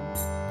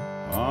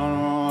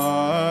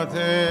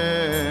Hanumate.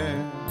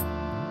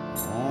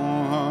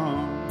 Om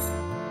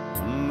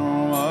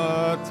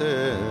Hanumate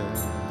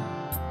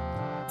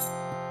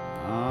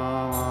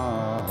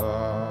Namaha.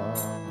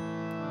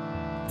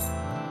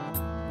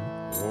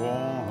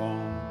 Om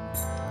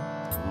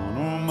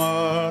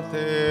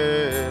Hanumate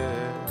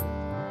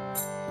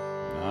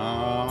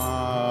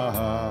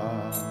Namaha.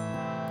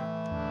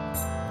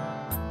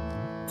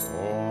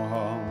 Om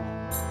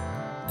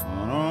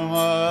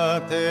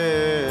Hanumate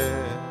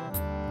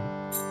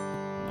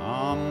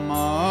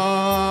Namaha.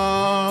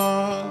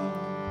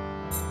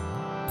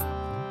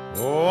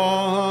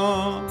 Om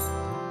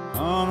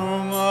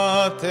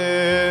Hanumate.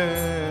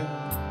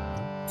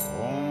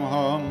 Om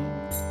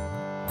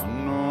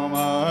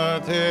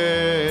Hanumate.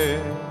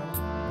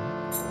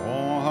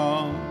 Om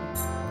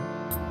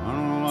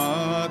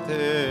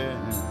Hanumate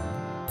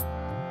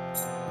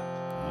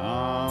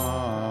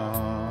Namaha.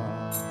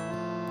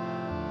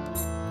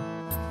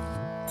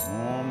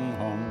 Om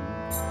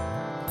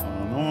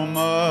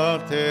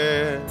Hanumate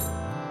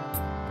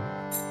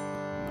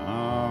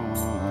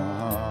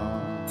Namaha.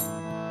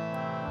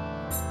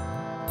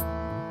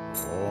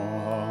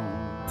 Om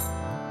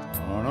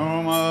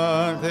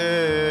Hanumate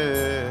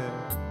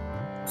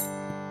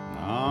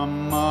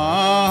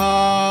Namaha.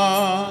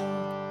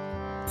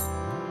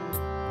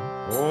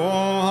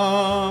 Om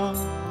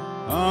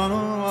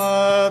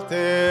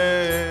Hanumate.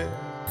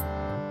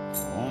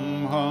 Om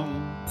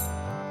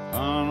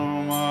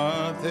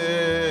Hanumate.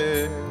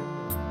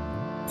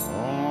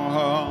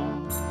 Om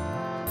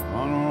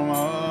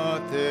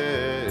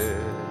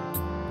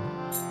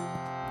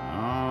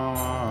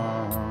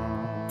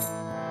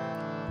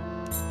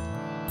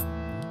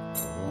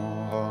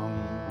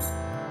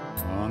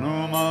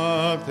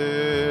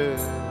Hanumate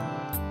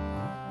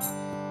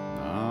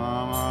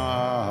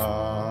Namaha.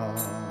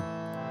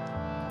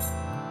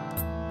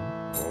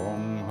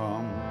 Om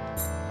Ham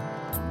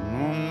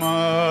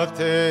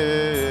Hanumate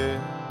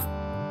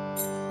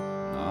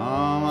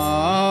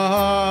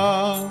Namaha.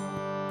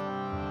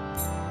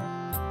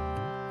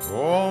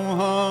 Om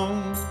Ham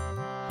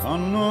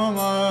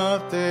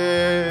Hanumate.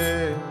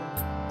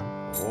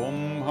 Om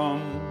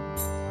Ham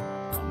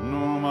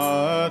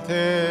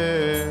Hanumate.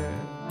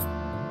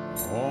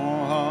 Om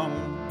Ham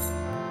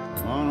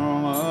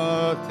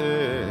Hanumate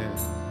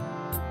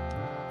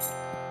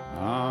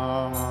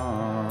Namaha.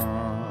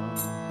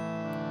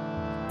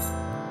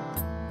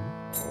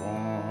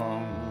 Om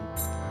Ham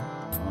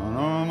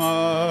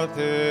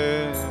Hanumate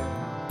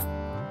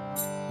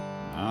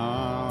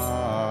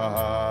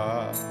Namaha.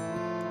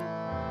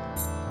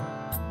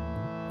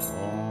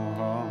 Om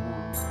Ham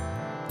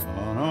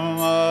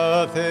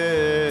Hanumate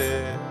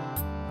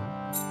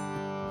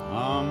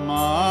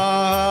Namaha.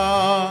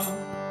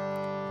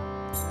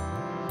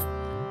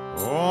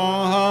 Om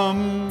Ham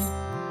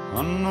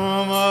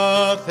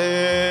Hanumate.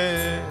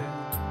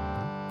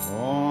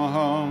 Om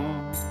Ham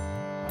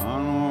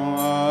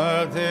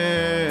Hanumate.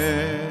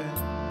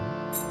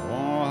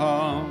 Om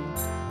Ham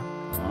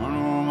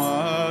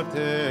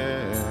Hanumate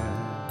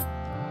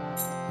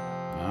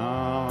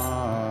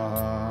Namaha.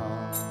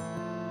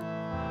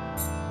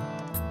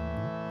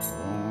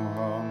 Om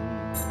Ham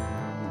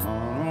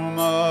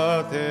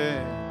Hanumate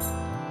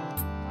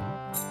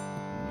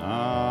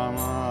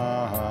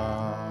Namaha.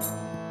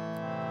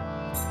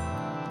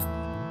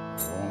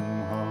 Om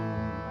Ham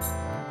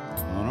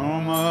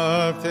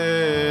Hanumate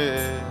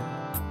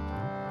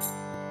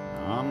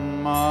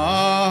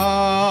Namaha.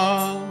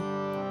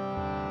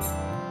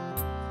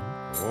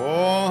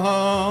 Om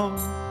Ham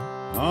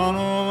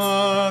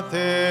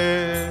Hanumate.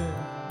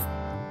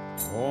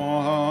 Om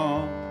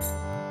Ham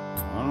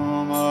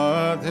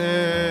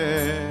Hanumate.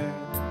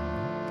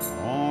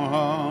 Om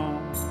Ham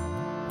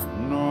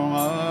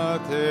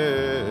Hanumate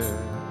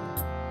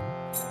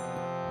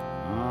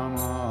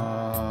Namaha.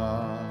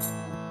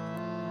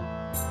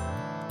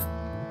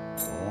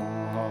 Om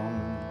Ham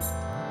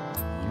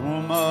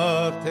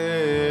Hanumate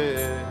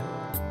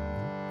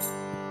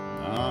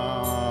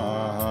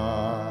Namaha.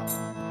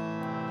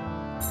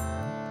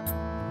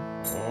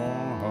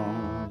 Om Ham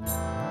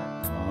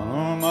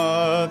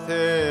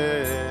Hanumate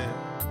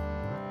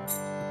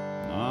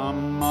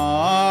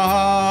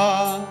Namaha.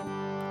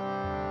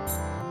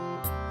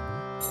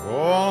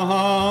 Om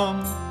Ham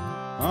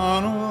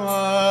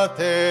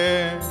Hanumate.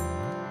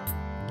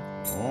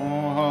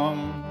 Om Ham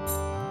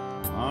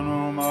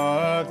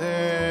Hanumate.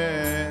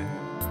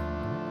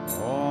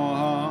 Om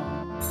Ham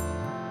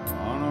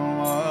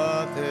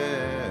Hanumate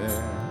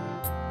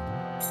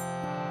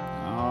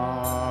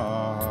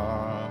Namaha.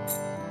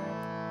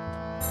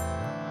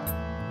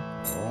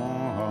 Om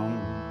Ham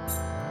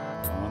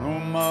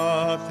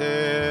Hanumate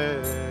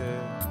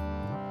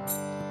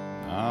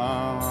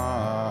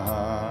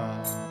Namaha.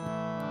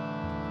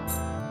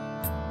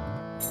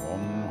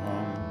 Om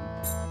Ham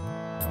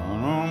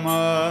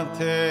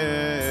Hanumate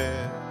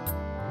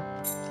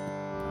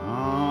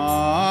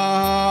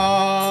Namaha.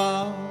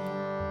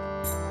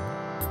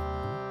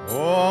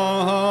 Om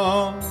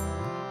Ham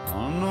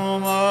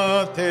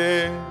Hanumate.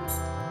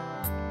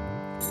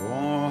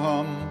 Om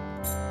Ham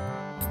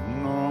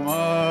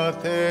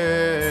Hanumate.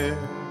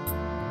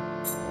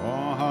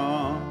 Om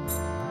Ham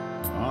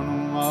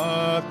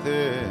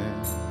Hanumate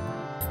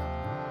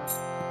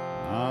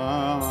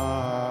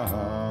Namaha.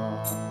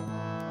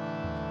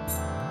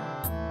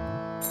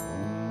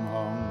 Om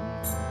Ham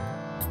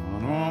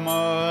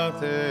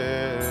Hanumate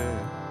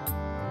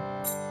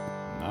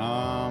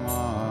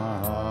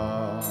Namaha.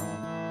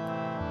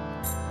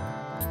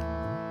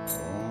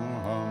 Om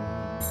Ham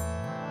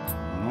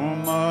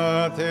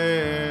Hanumate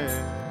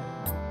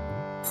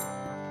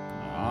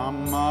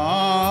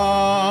Namaha.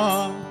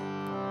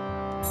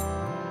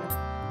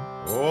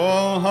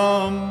 Om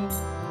Ham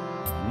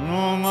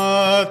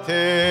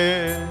Hanumate.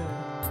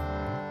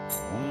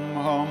 Om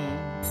Ham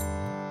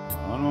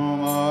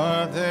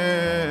Hanumate.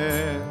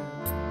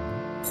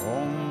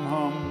 Om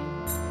Ham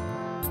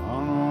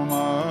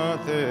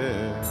Hanumate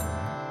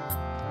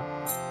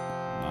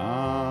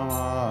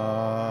Namaha.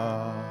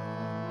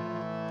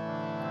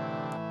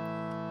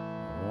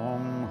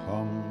 Om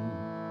Ham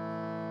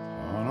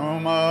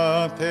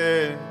Hanumate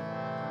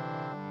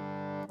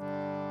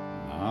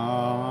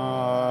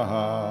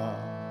Namaha.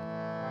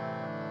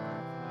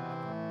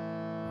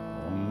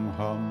 Om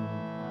Ham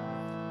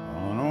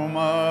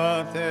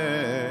Hanumate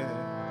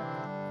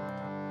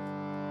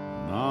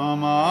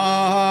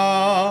Namaha.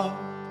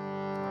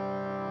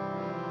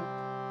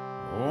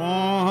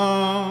 Om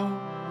Ham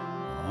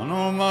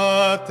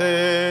Hanumate.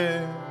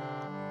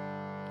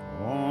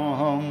 Om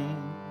Ham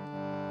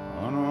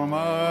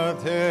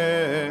Hanumate.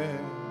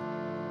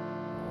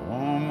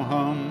 Om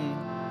Ham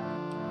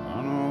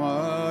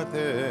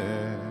Hanumate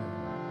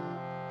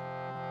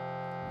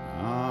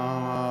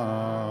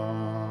Namaha.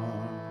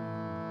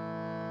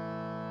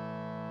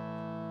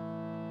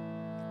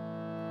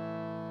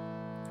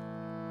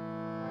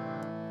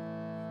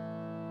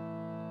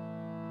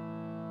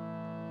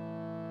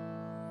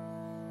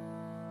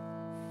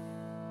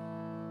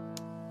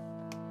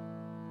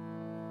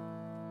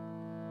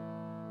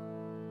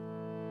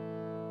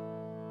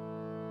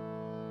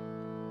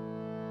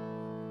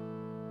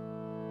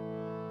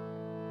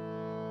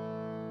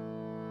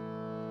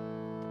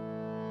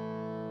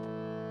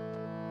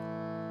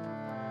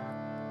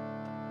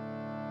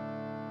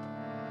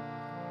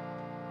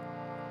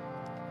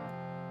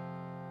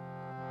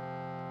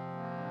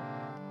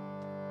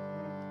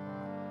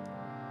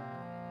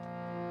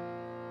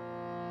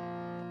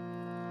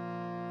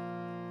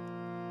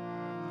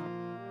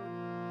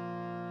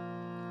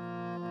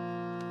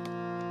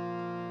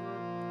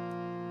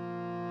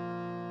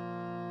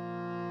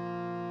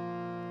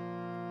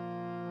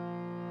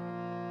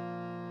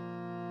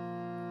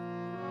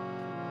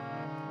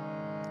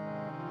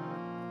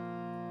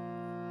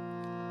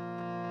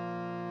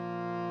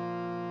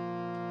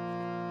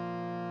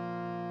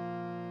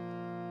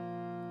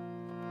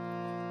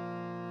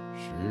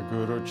 Shri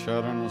Guru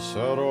Charan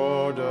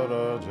Saroja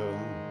Raja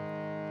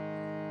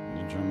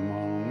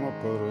Nijamam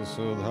Kuru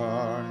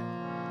Sudhari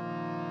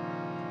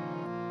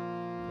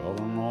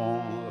Varno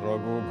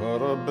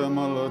Raghubhara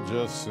Bimala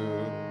Jasu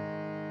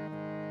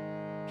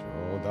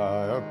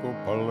Chodaya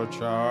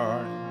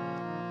Kupalachari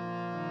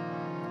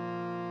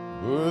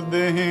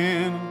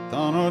Buddhihin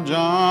Tanu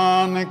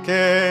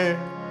Janake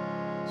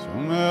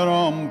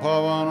Sumiram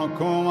Pavan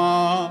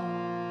Kumar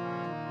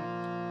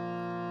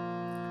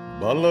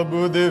Bala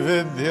Buddhi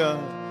Vidya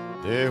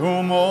Dehu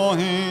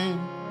Mohi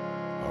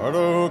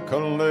Adu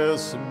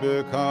Kales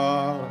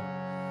Bikar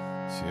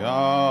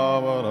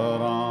Syavara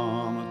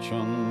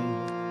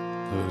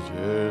Ramachandra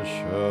Jai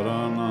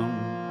Sharanam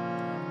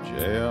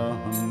Jaya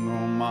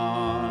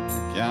Hanuman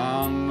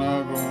Jnana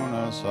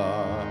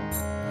Gunasar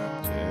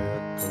Jaya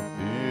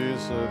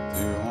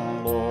Kapisati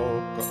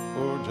Loka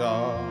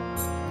Ujar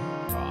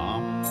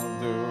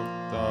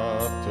Ramadukta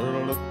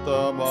Turlita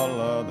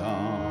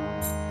Baladam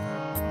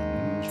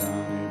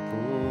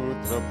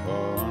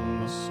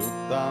Pavan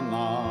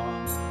Sutana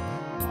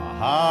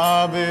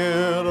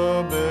Mahavira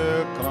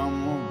Bikram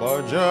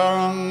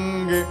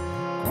Bajrangi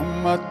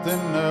Kumati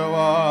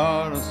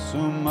Nevar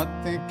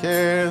Sumati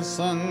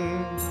Kesan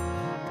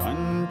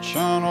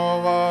Kanchano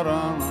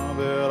Varana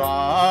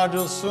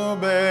Viraja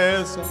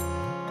Subesa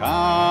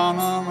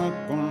Kanan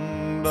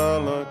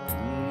Kundala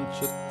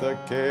Kanchita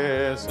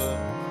Kesa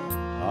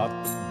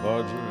Hat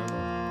Bajra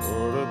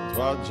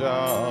Urdhvaja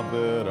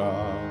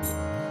Viraj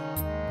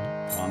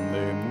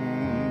Ande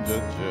Munja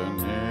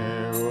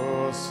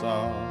Janeosa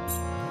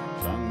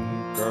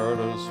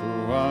Shankara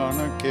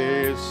Suvana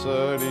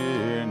Kesari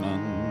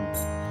Nand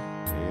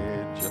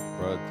Teja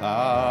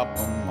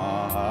Pratapa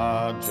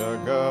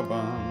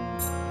Mahajagaban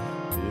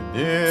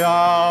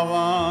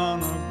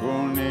Vidyavan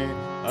Guni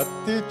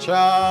Ati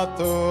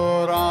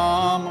Chato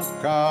Ram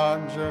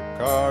Kaja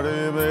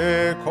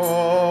Karibe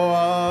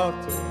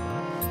Koatu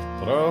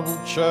Prabhu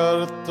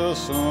Charta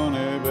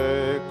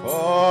Sunibe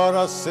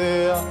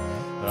Korasya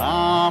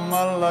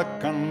Rama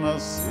Lakshmana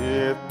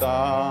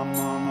Sita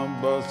Mama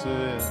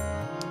Base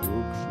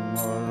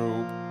Sukshma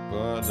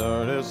Rupa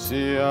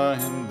Dharisya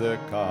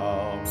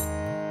Hindekav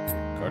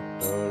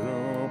Kata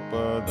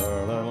Rupa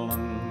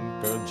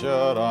Dharalanka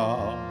Jara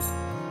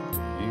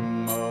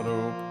Bhima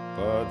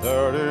Rupa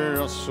Dhari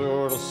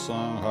Asura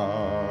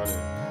Sanghari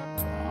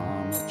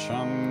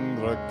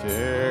Ramachandra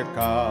Ke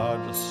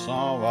Kaj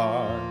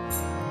Sanvar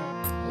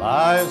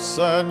Lai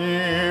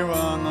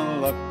Sanjeevana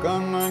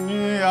Lakshmana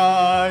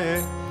Nyaye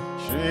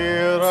Shri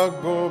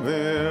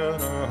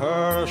Raghuvira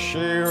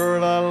Harshi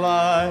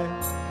Lalai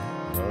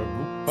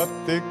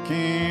Raghupati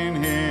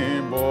Kinhi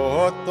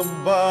Bahut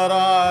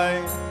Barai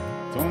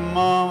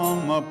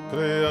Tumama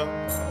Priya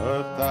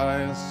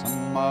Bhartai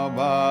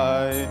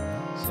Samabhai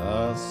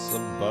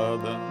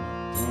Sasabadan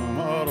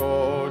Tumaro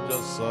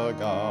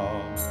Jasaga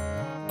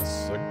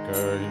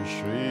Asakai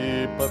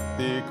Shri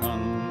Pati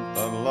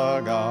Kanta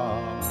Laga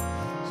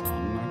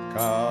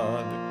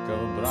Sanakadika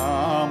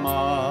Brahma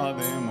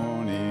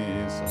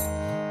Munisa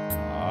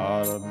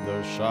Narada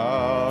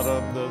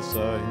Sharada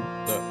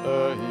Sahita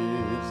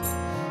Ahisa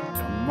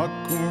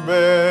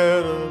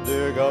Yamakubera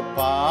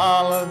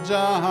Digapala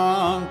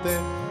Jahante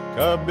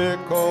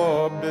Kabiko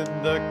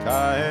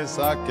Bidakae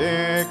Sake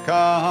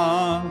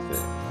Kahante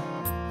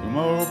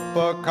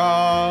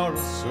Tumopakara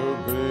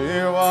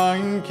Sugriva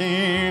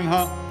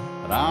Inkinha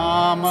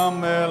Rama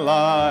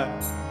Melai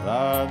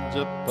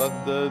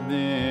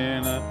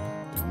Rajapadadina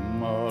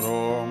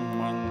Tumaro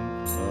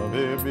Mantra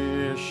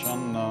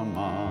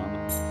Vibhishanamana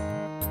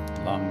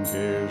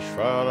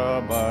Lankeshwara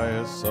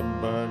Bhaya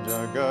Sabba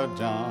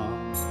Jagajan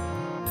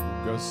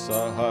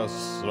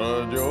Gasahasra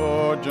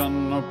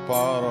Jojana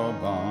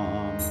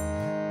Paravan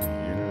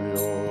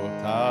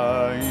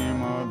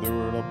Ilyotaima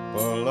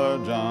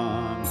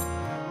Durapalajan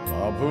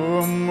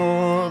Prabhu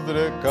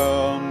Mudrika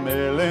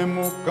Mele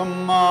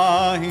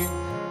Mukamahi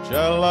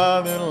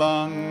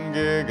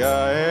Chaladilange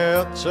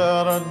Gaye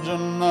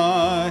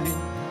Charajanahi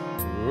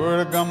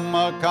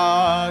Urgama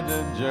Kaja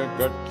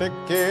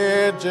Jagatike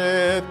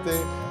Jete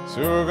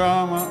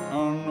Sugama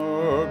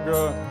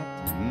Anugra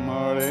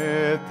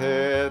Tumare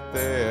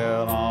Tete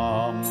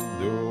Ram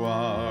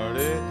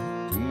Duare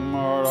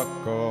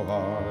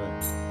Tumarakovare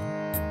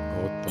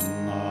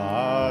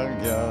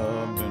Kotanagya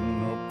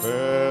Binu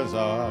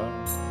Pezar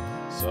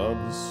Sab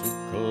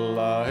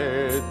Suklahe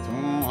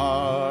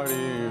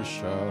Tumhari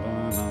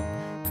Sharana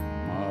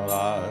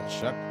Tumara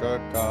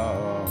Chakaka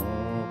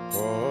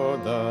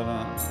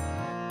Kodaran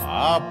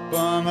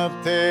Apana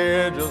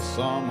Teja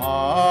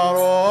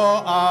Samharo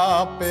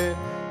Ape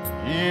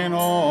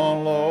Ino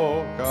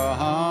Loka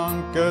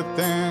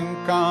Hankatin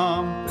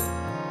Kampe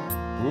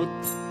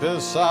Putte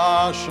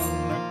Sashan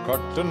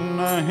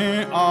Katanahi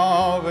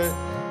Ave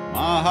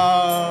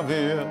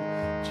Mahavir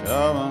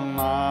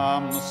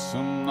Chavanam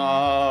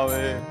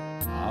Sunave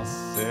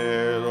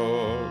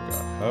Naseroga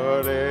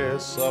Hare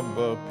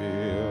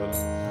Sabapir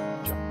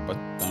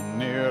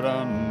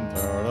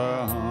Japataniranthara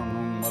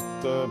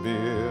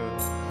Hanumatabir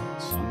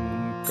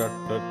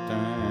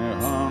Sankatate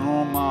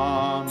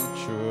Hanuman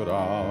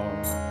Churao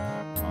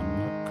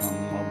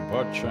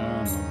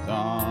Vachan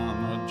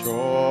Dana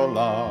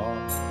Jola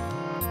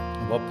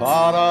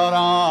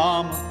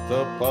Vapararam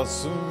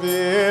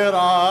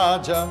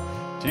Tapasviraja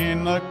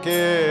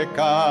Tinake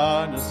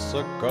Kaj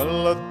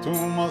Sakal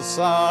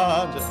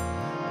Tumasaja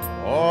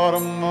Or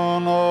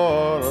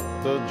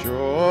Manorat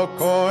Jo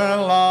Koe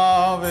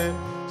Lave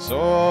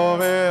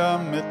Sove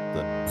Amit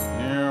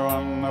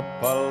Nirvana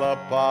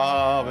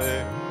Palapave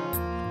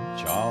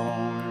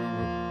Chalon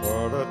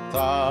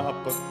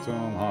Paratap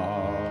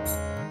Tumhar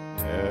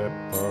He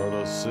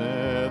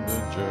Parasid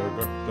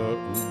Jagat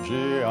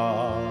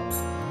Ujiyar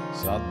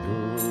Sadhu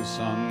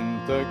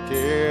Sant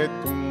Ke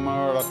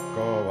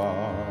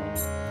Tumarakovar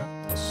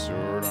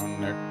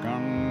Asurane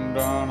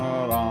Kandana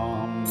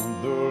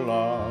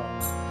Ramdula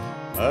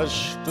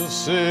Ashtu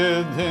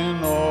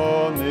Siddhino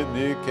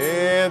Nidhi Ke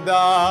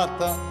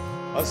Data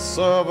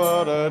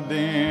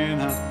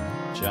Asavaradina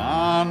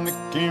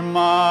Janaki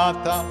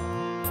Mata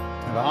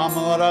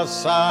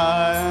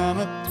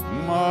Ramarasayana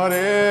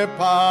Tumare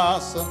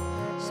Pasa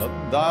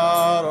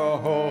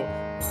Sadaraho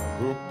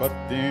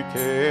Rupati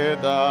Ke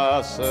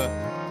Dasa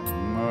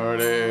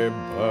Tumare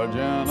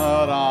Bhajana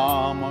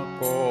Rama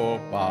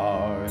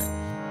Kopai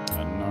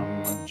Anam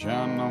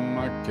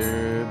Janama Ke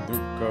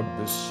Dukha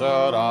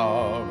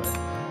Bisarave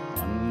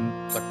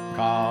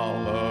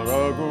Antakala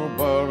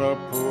Raghubara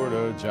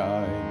Pura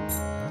Jai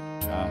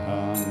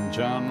Jahan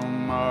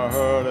Janma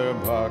Hare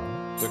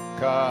Bhakta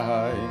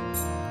Kai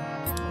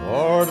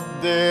Lord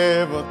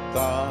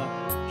Devata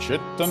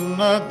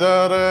Chaitanya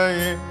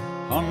Dharai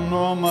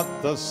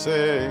Hanumata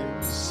Se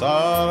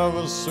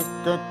Sarva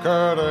Sukha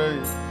Karai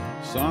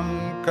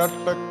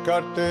Sankata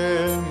Kate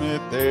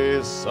Mite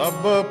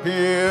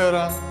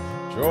Sabapira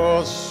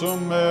Jo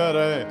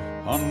Sumere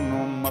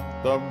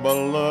Hanumata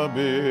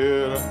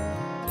Balabira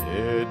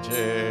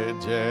Jai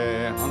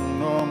Jai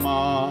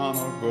Hanuman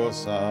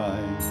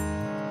Gosai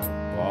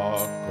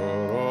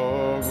Pakaro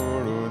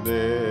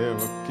Gurudev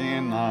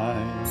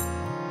Kinai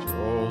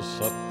Jo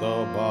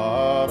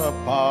Satabara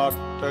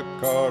Pata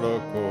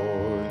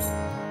Karakoi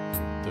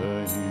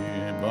Dahi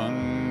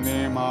Bandi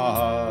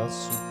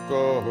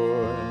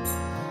Mahasukoi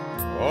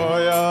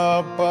Oya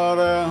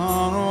Pare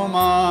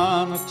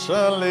Hanuman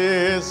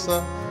Chalisa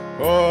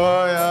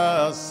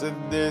Oya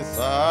Siddhi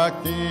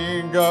Saki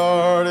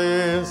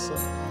Gaurisa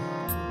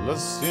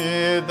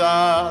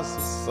Lasidas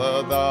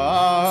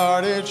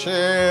Sadari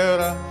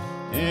Chera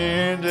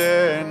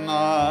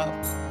Idena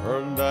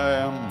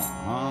Hridayam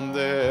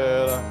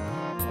Mandira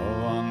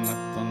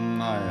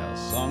Avanitanaya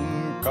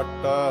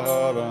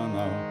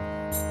Sankataharana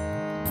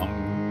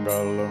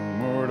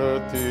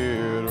Mangalamurati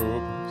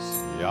Rup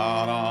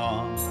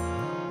Siyaram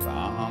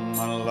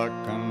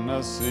Ramalakana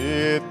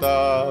Sita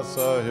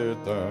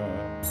Sahita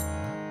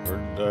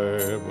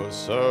Hridaya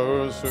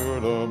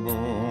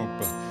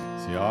Sarasudabhupa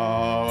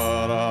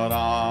Syavara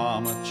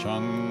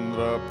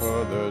Ramachandra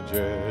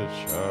Padaje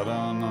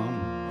Sharanam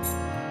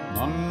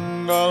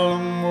Mangal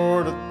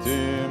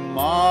Murti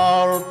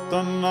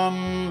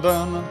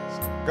Marutanandana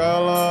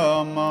Sakala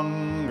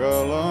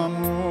Mangala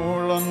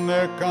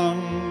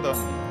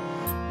Mulanekandana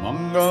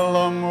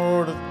Mangala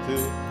Murti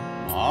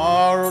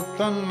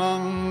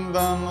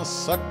Marutanandana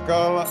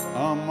Sakala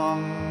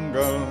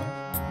Amangala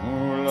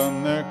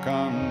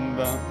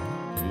Mulanekandana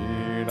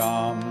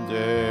Ram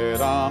Jai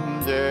Ram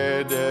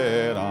Jai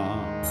Jai Ram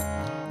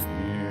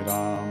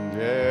Ram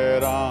Jai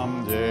Ram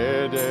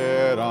Jai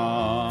Jai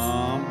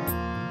Ram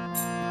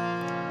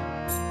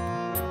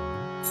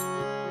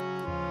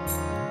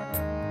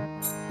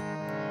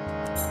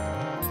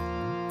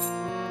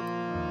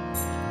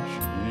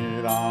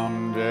Shri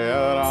Ram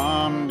Jai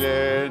Ram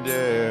Jai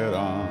Jai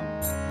Ram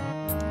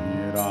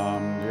Shri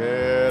Ram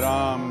Jai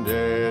Ram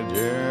Jai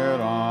Jai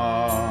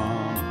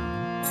Ram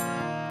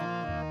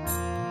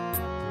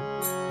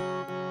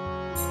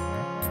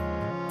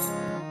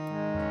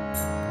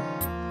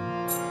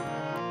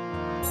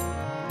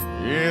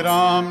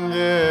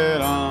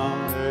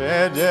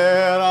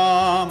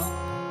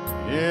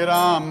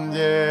Ram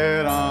Jai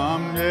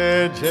Ram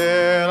Jai Jai Ram Ram Jai Ram Jai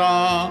Jai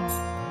Ram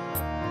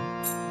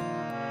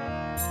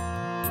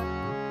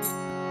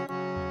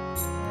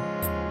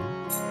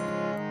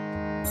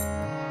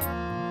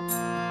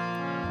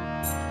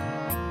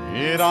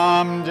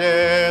Ram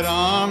Jai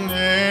Ram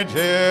Jai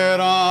Jai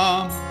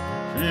Ram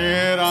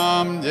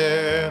Ram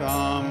Jai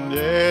Ram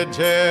Jai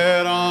Jai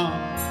Ram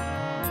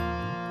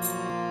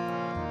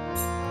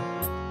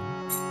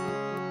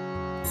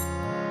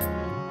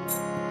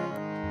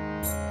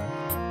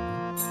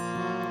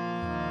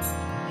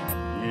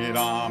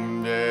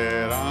Ram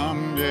Jai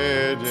Ram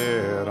Jai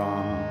Jai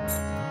Ram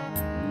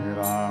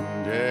Ram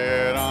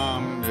Jai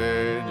Ram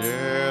Jai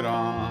Jai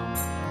Ram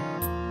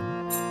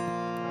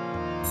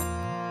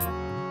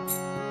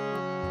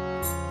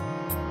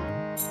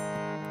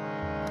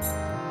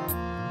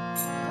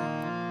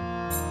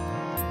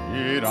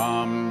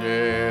Ram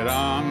Jai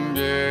Ram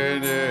Jai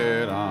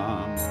Jai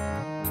Ram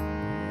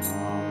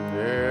Ram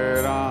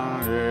Jai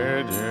Ram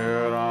Jai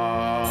Jai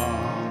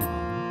Ram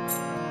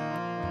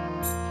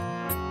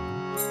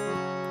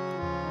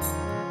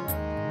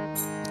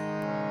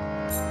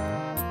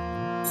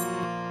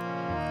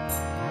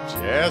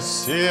Jai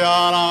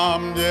Siya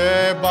Ram,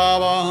 Jai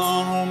Baba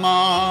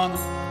Hanuman,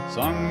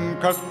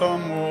 Sankata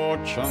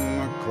Mochan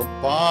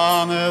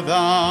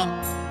Kripanidhan.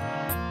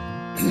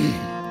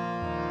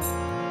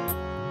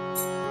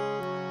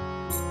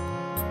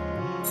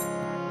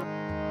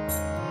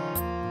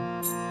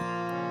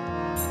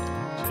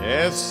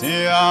 Jai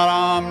Siya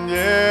Ram,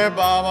 Jai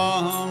Baba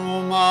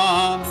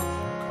Hanuman,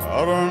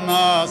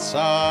 Karuna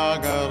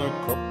Sagar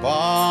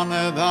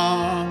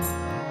Kripanidhan.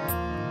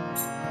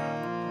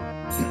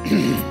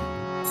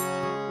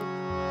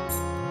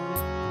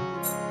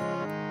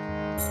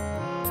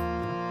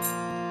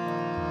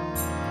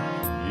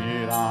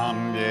 Ram,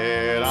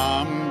 Jai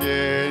Ram,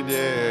 Jai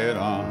Jai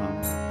Ram.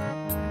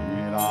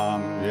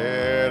 Ram,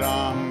 Jai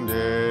Ram,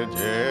 Jai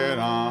Jai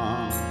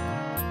Ram.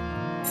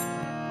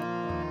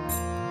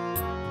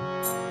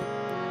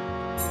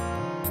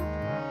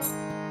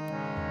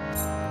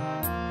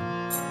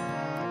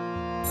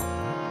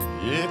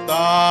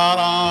 Sita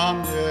Ram,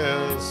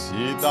 Jai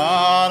Sita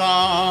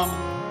Ram.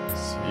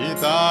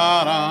 Sita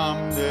Ram,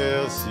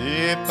 Jai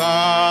Sita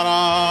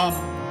Ram.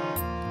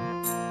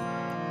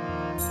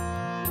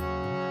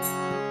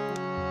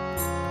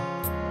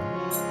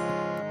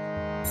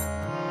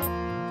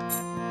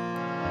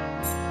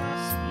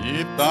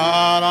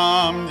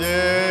 Sitaram,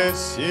 Jai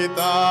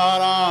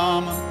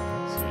Sitaram,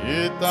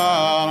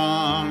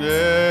 Sitaram,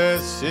 Jai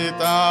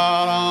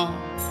Sitaram.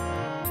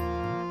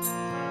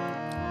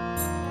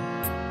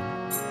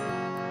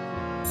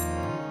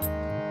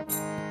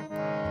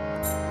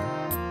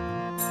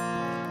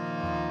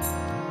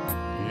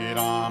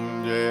 Ram,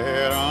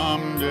 Jai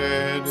Ram,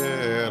 Jai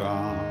Jai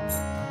Ram.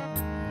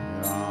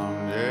 Ram,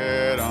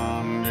 Jai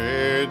Ram,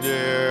 Jai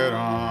Jai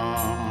Ram.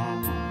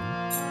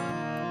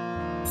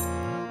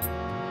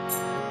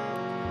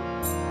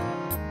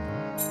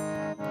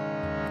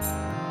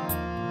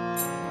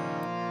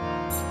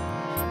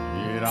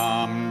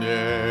 Ram,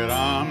 Jai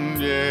Ram,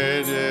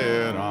 Jai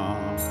Jai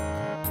Ram.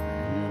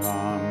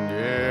 Ram,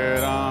 Jai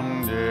Ram,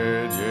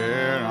 Jai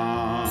Jai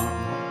Ram.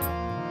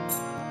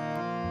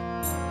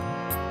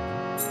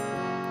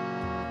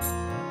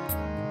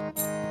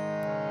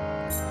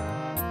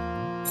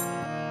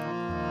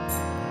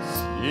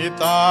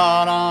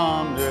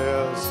 Sitaram,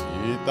 Jai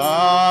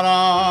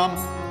Sitaram.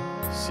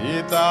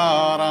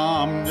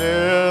 Sitaram,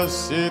 Jai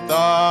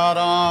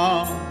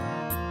Sitaram.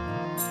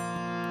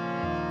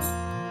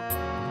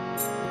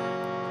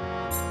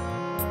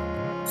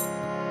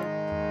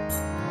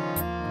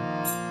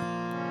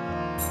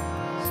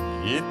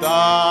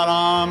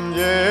 Sitaram,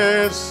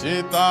 Jai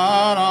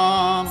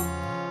Sitaram.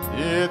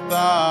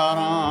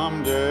 Sitaram,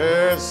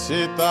 Jai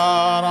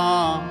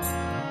Sitaram.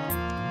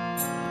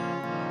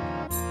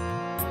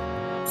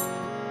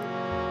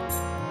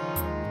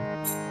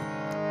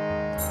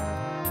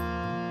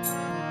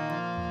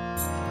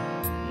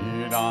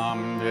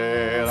 Ram,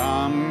 Jai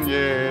Ram,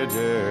 Jai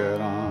Jai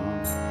Ram.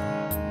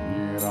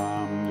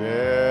 Ram,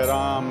 Jai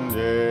Ram,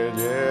 Jai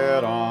Jai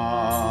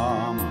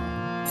Ram.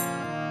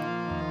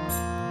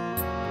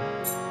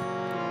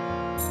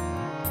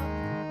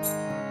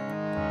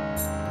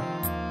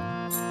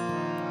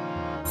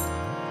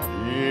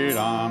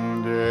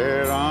 Ram,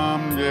 Jai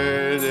Ram,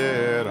 Jai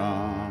Jai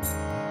Ram.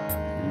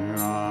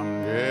 Ram,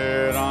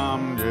 Jai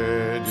Ram,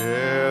 Jai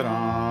Jai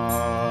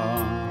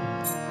Ram.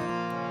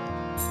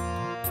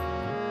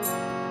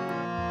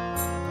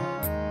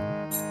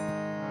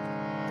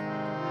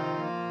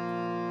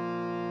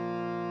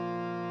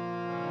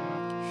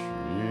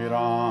 Shri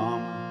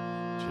Ram,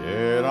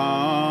 Jai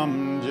Ram,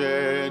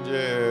 Jai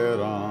Jai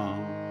Ram.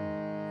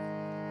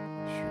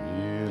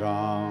 Shri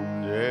Ram,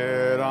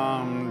 Jai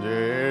Ram,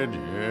 Jai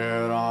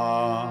Jai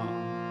Ram.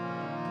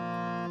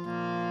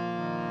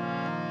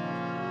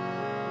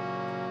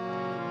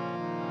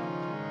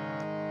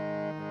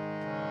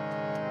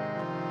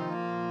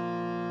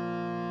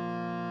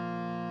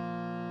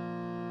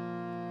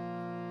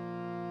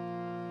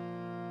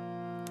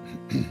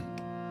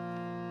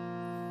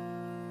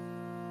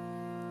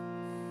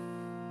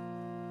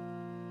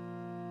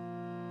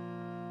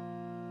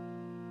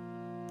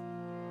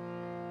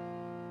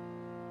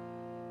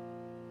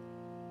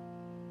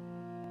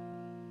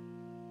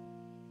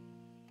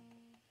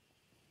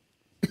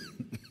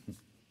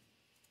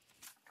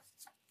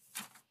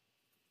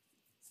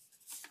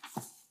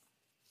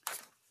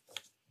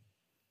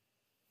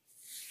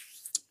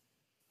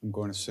 I'm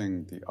going to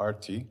sing the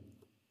Arti,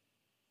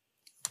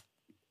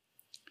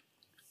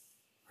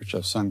 which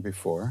I've sung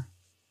before.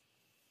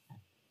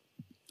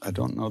 I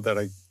don't know that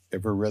I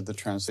ever read the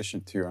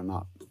translation to you or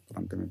not, but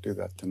I'm going to do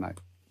that tonight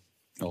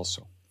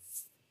also.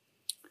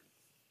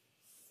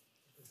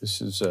 This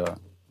is a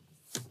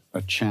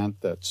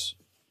chant that's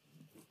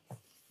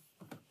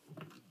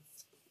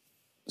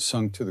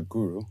sung to the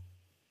Guru.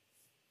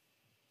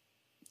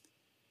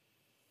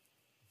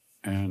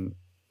 And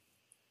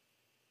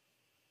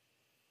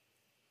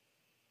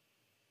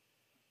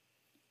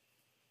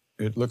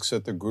it looks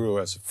at the Guru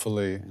as a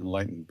fully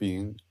enlightened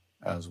being,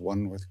 as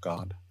one with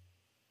God.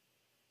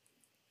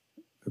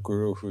 The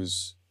Guru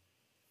who's,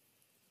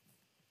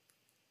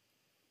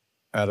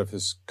 out of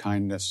his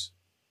kindness,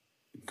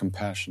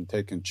 compassion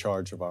taking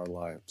charge of our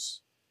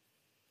lives.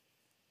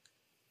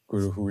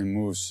 Guru who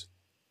removes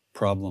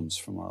problems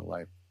from our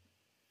life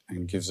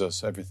and gives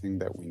us everything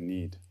that we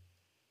need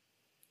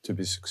to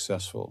be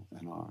successful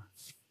in our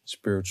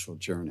spiritual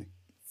journey.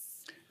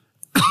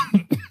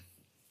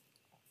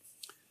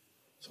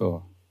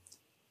 So,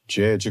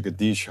 Jai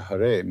Jagadish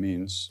Hare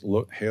means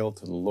hail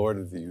to the Lord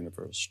of the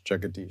universe,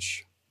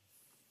 Jagadish.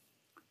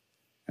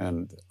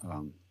 And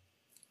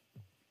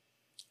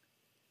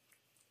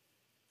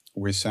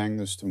we sang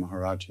this to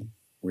Maharaji.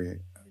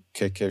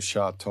 K.K.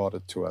 Shah taught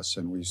it to us,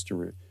 and we used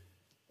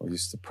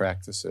to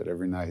practice it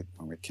every night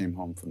when we came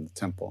home from the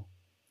temple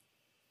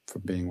for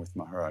being with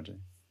Maharaji.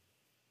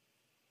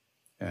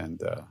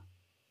 And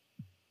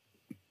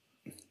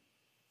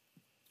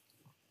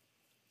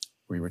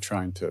we were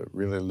trying to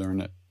really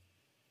learn it.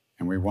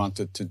 And we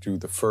wanted to do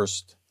the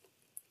first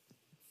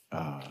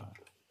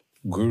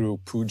Guru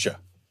Puja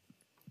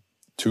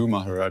to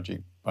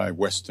Maharaji by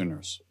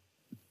Westerners.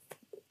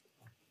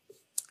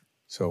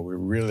 So we're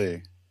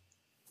really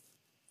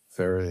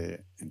very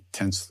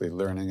intensely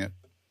learning it.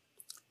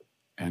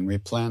 And we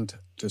planned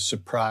to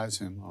surprise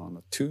him on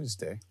a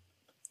Tuesday,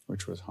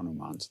 which was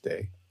Hanuman's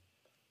Day,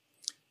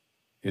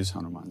 is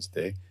Hanuman's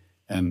Day.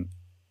 And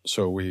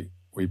so we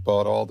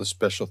bought all the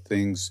special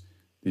things,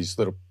 these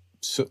little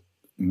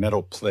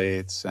metal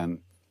plates and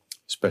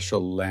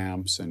special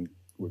lamps, and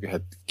we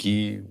had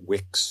ghee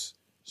wicks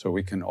so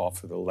we can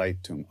offer the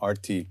light to him.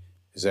 Arti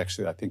is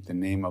actually, I think, the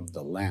name of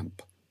the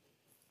lamp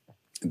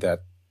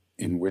that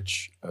in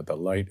which the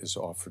light is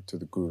offered to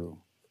the Guru.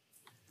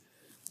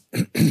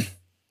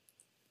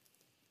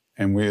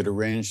 And we had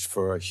arranged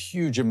for a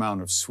huge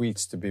amount of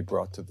sweets to be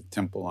brought to the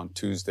temple on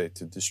Tuesday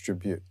to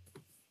distribute.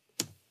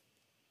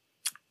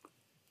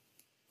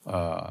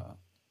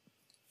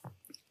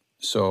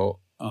 So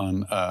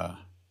on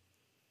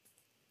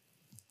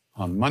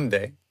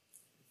Monday,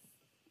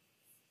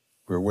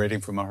 we were waiting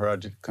for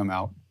Maharaji to come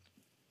out,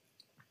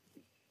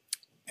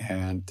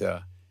 and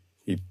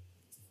he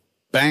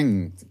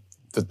banged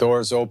the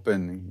doors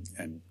open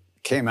and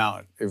came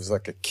out. It was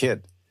like a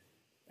kid.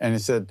 And he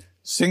said,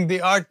 "Sing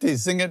the arti,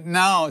 sing it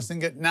now,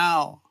 sing it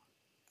now."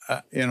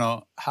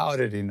 How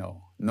did he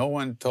know? No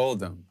one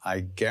told him, I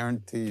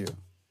guarantee you.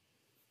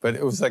 But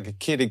it was like a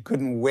kid, he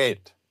couldn't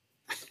wait.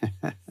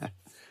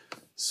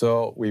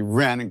 So we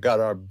ran and got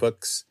our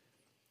books,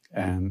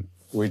 and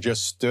we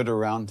just stood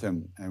around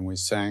him and we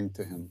sang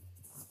to him.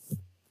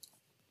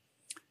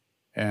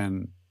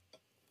 And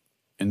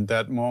in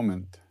that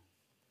moment,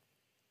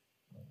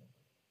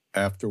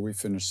 after we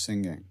finished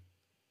singing,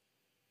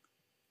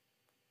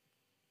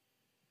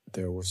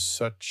 there was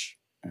such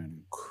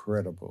an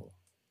incredible,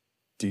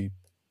 deep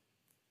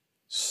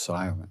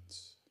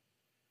silence.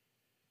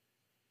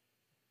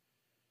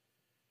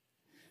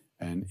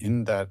 And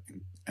in that,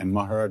 and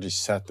Maharaji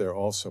sat there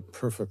also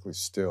perfectly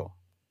still,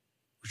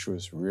 which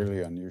was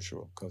really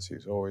unusual because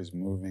he's always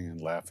moving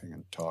and laughing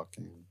and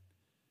talking.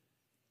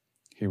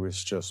 He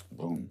was just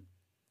boom.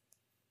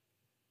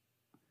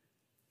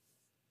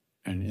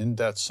 And in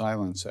that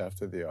silence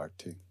after the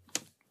arti,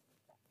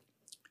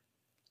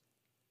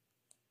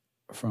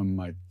 from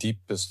my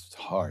deepest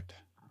heart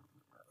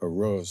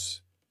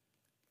arose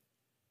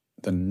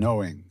the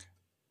knowing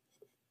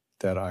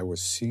that I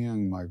was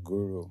seeing my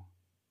Guru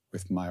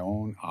with my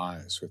own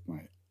eyes,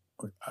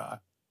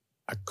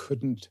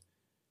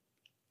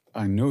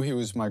 I knew he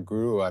was my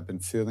Guru. I've been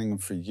feeling him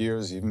for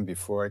years, even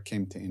before I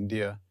came to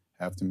India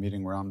after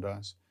meeting Ram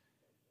Dass.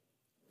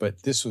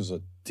 But this was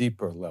a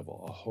deeper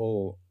level, a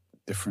whole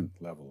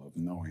different level of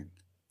knowing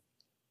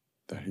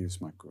that he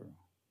was my Guru.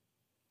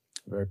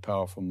 A very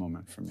powerful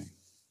moment for me.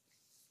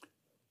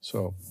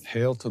 So,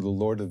 hail to the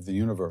Lord of the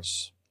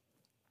universe,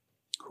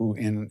 who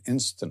in an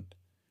instant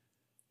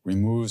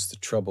removes the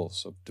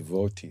troubles of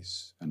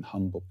devotees and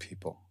humble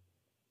people.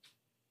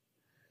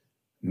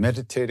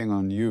 Meditating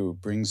on you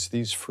brings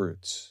these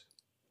fruits.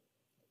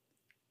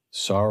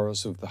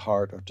 Sorrows of the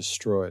heart are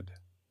destroyed.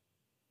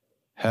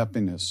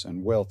 Happiness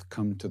and wealth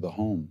come to the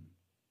home,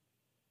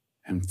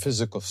 and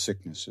physical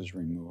sickness is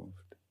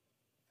removed.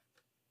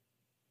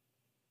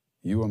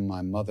 You are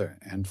my mother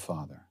and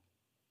father.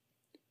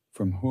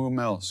 From whom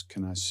else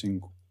can I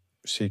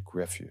seek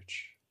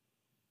refuge?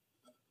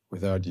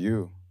 Without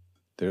you,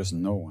 there's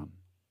no one.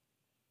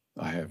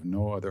 I have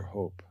no other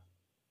hope.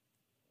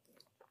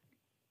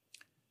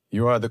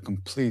 You are the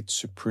complete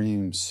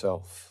supreme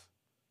self,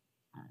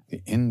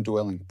 the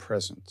indwelling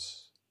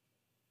presence.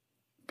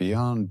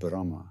 Beyond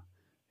Brahma,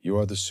 you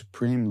are the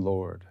supreme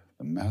Lord,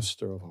 the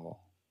master of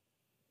all.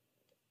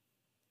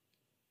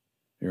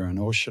 You're an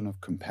ocean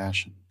of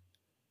compassion,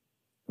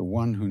 the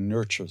one who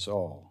nurtures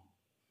all.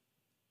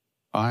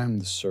 I am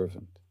the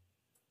servant.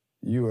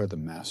 You are the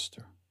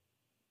master.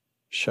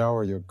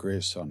 Shower your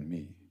grace on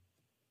me.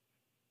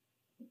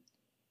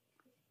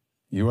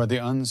 You are the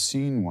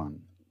unseen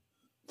one,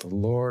 the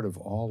Lord of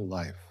all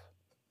life.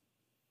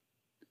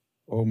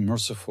 O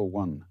merciful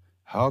one,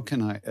 how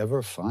can I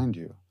ever find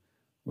you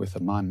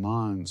with my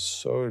mind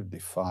so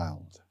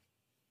defiled?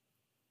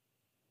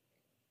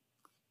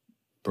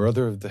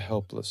 Brother of the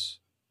helpless,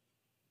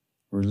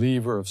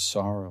 reliever of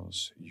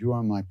sorrows, you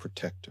are my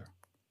protector.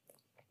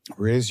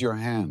 Raise your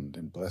hand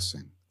in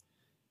blessing.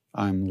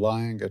 I'm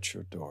lying at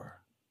your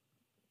door.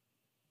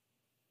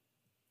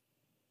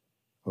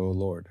 O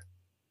Lord,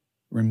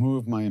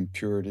 remove my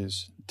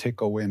impurities,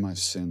 take away my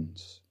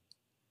sins.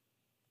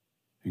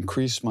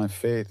 Increase my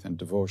faith and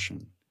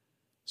devotion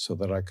so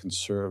that I can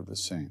serve the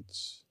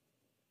saints.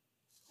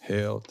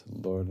 Hail to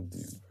the Lord of the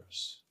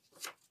universe.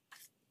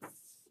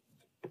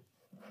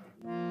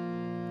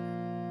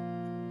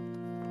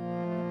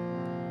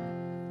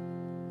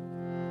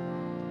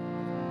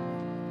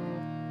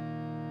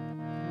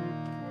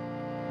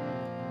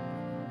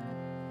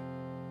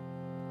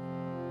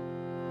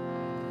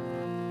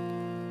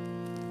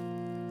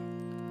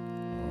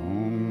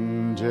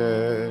 Om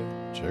Jai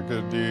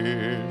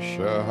Jagadish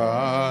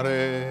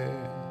Hare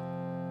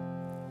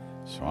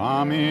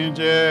Swami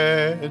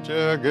Jai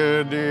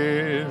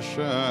Jagadish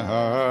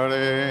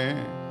Hare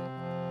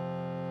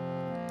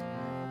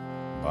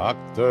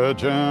Bhakta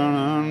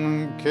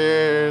Janan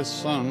Ke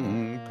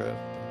Sankat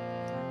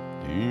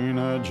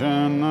Dina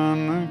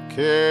Janan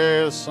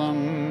Ke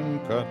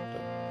Sankat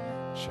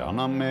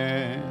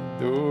Shaname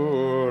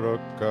Dur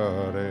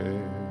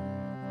Kare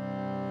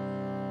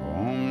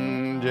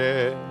Om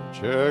Jai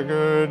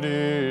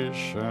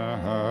Jagadish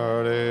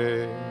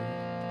Hare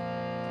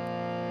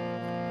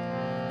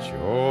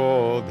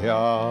Jo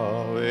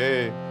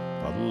dhyave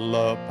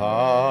padla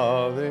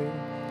pave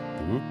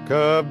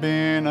Dukha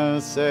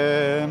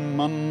binase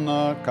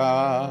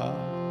manaka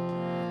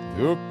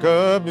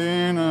Dukha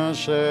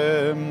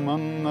binase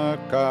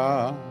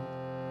manaka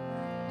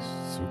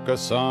Sukha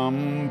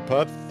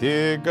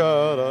sampatti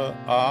gara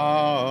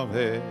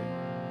ave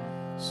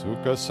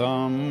Sukha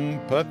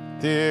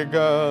sampatti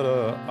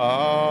gara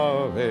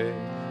ave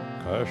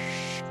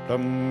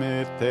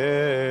Kashtamite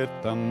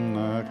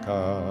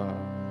tanaka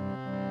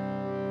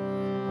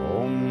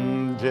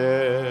Om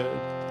Jai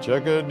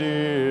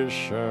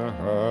Jagadish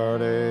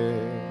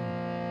Hare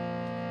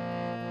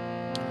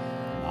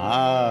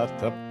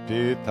Mata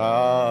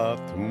Pita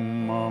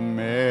tum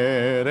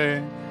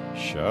mere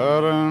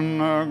Sharan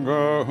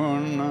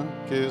Gahun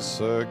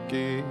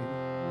Kisaki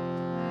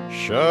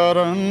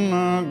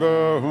Sharan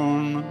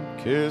Gahun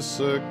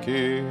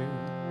Kisaki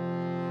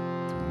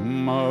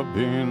Tum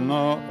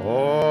Bina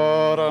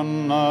Ora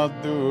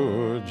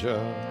Naduja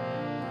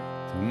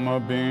Tum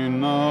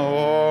Bina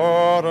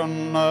Ora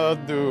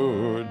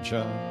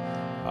Naduja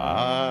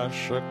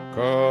Ashakaron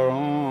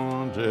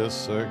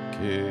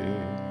Jisaki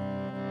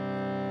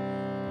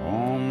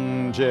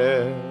Om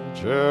Jai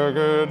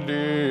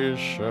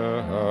Jagadish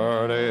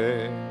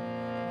Hare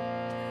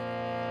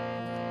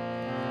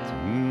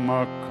Tum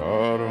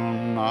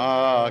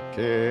Karuna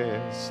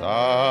Ke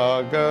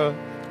Saga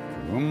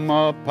Tum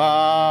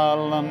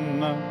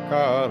Palan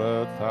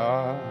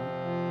Karata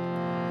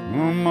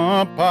Tum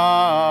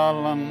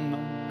Palan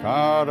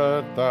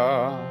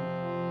Karata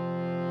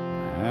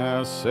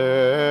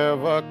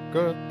Sevak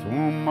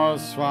Tum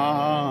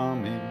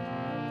Swami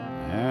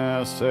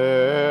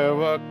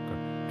Sevak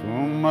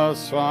Tum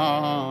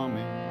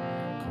Swami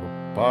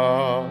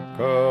Kripa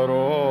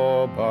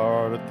Karo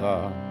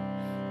Bharta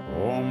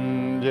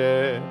Om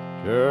Jai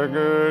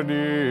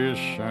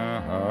Jagadish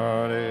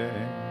Hare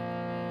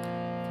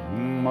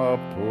Tum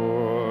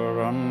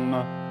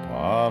Purana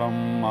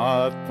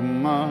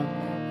Paramatma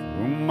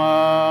Tum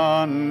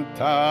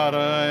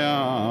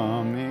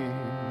Antarayami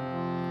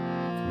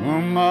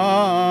Tum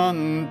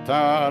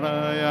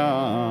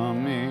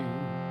Antarayami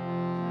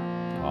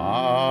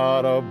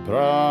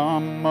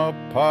Parabrahma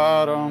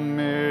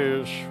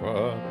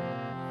Parameshwar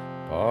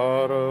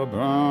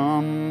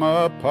Parabrahma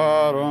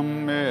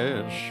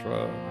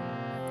Parameshwar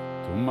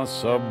Tum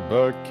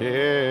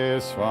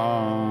Sabke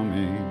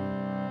Swami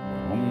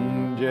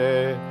Om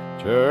Jai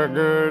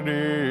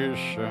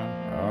Jagadish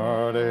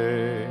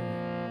Hare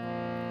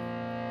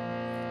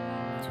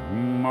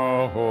Tum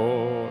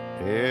ho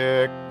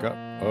ek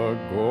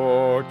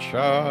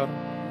agochar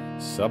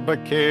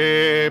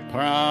Sabke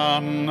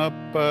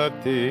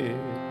pranapati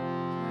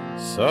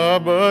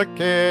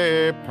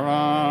Sabke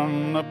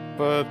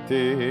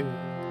pranapati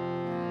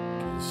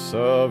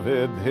Kisa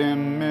vidhi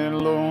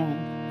milon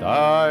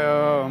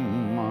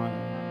dayamaya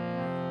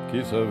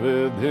Kisa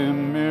vidhi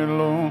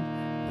milon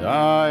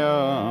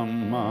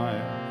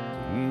dayamaya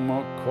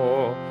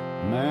Tumko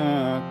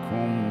me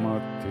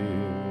kumati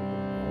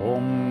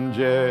Om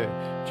Jai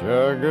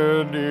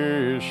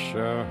Jagadish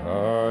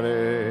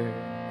Hare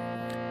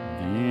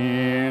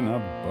Dina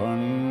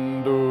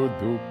Bandhu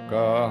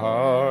Dukha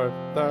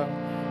Harta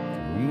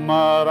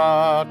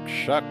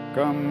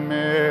Tumarakshaka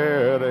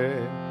mere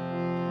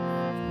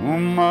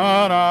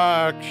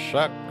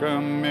Tumarakshaka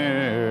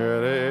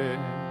mere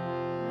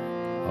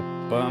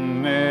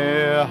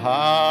Apane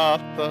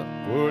Hath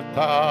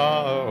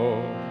Uthao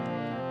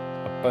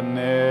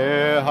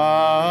Apane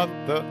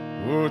Hath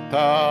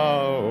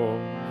Uthao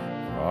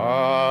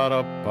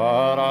Para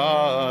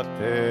para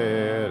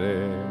tere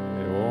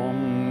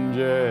Om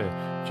Jai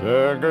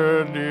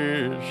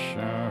Jagadish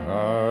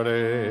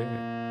Hare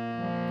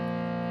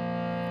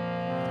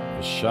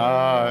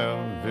Vishaya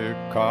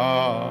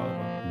vikar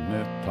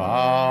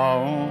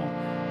mitao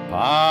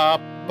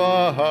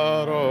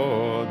papaharo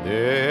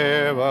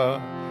deva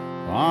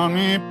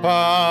Swami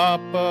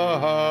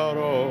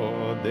papaharo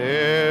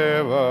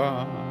deva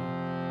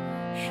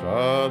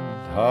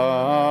Shraddha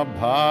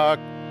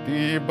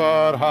bhakti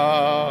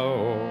barhao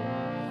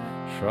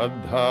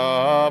Shraddha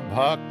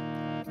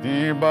bhakti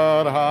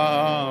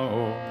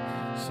barhao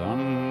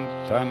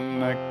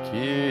Santan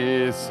ki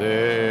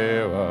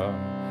seva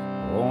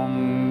Om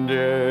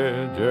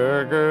Jai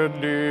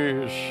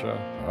Jagadish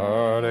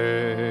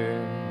Hare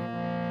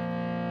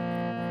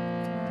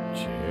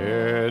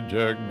Jai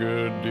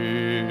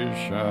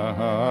Jagadish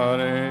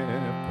Hare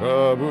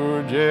Prabhu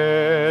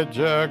Jai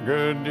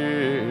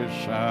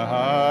Jagadish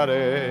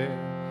Hare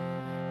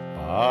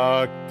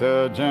Bhakta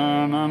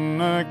Janan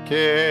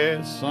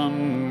ke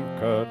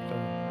sankat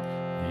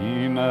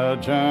Dina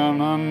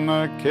Janan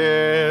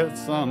ke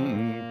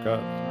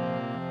sankat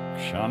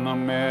Kshana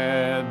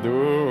mein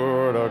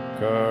dura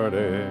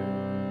kare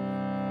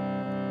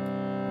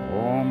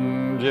Om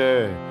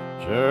Jai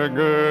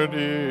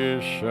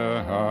Jagadish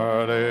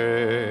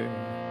Hare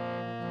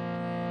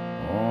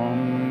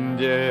Om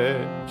Jai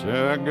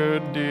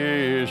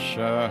Jagadish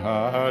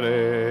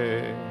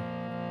Hare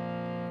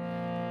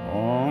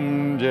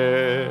Om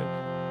Jai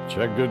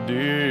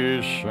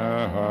Jagadish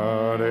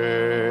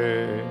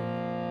Hare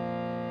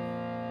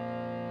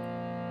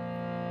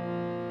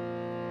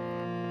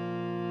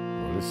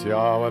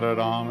Syavara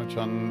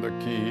Ramachandra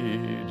ki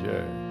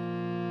jai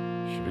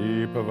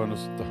Shri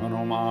Pavanasta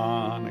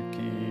Hanuman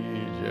ki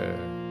jai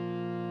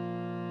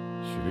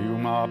Shri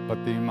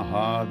Umapati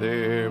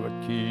Mahadeva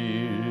ki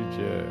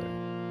jai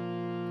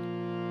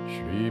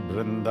Shri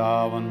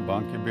Vrindavan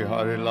Banki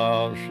Bihari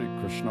Lal Shri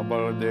Krishna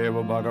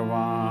Baladeva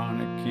Bhagavan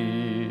ki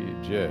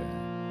jai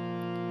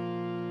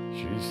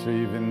Shri Sri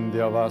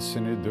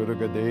Vindhyavasini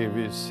Durga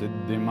Devi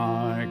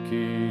Siddhimai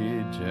ki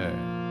jai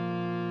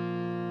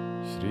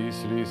Shri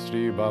Shri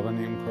Shri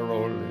Bhavanim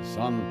Karoli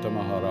Santa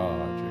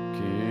Maharaj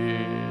ki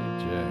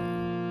jai.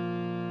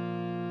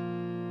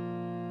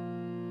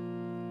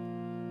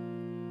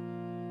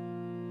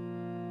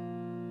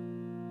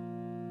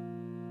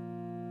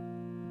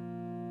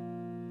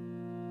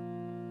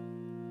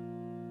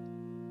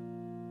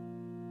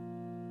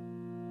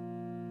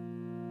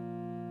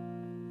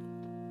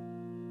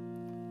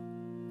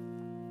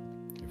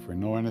 If we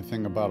know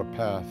anything about a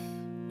path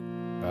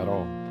at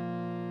all,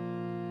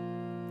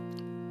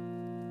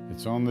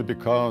 it's only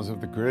because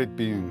of the great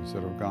beings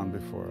that have gone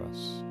before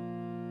us.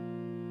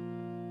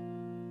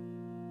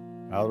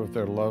 Out of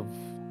their love,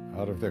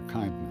 out of their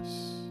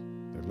kindness,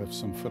 they left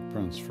some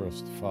footprints for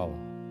us to follow.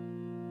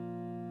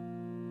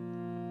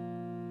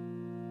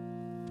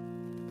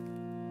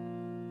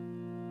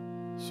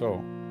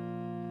 So,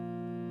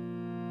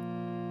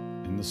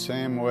 in the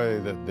same way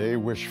that they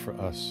wish for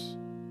us,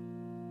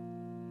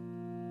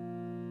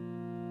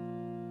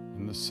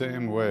 in the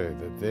same way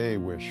that they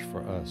wish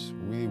for us,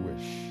 we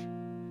wish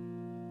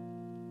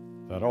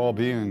that all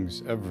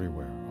beings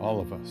everywhere,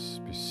 all of us,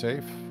 be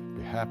safe,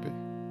 be happy,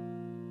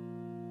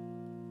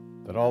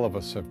 that all of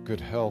us have good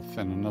health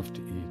and enough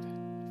to eat.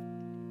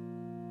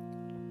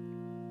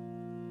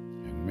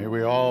 And may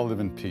we all live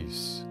in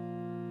peace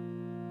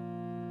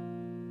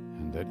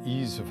and at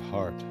ease of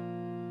heart,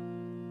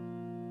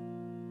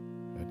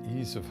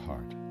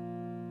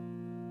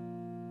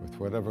 with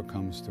whatever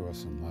comes to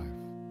us in life.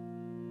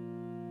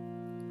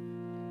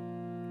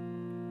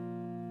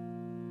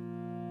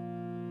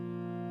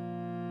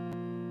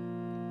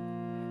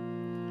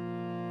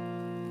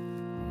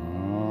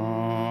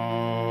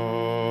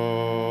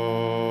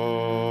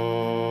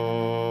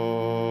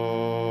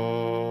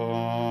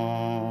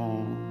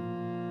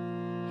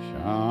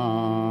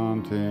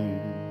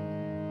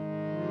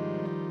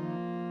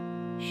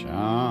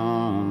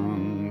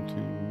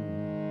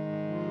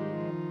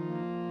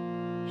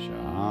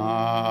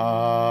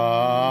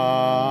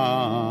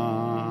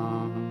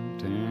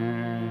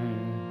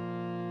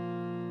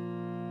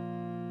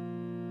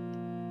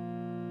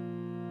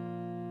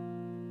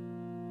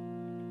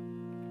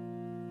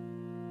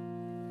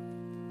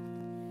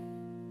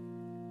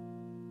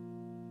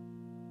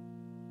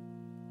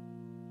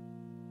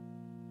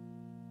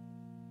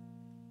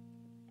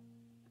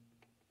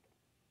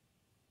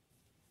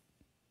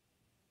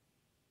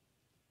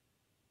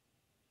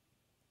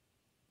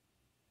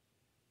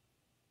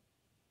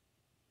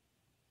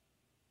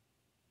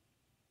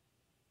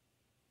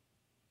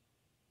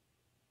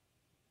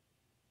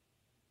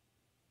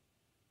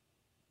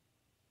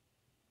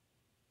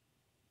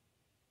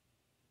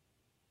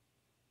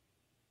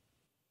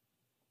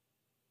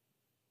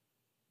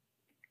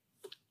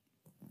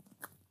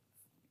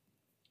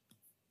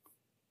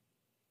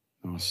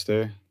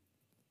 Namaste.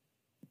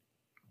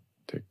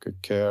 Take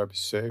good care, be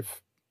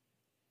safe,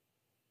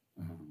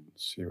 and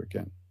see you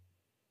again.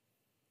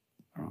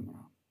 Ram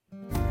Ram.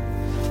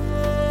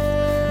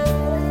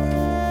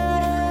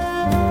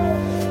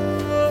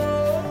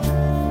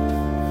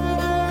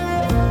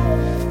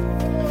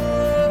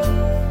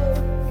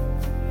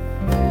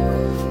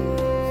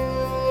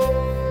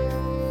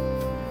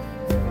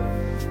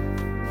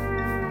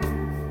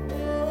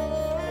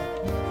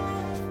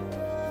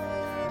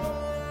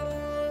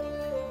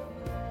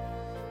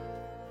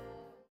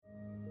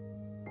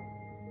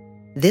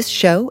 This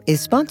show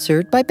is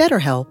sponsored by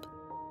BetterHelp.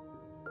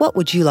 What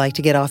would you like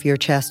to get off your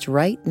chest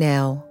right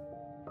now?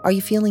 Are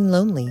you feeling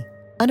lonely,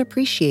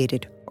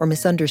 unappreciated, or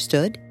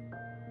misunderstood?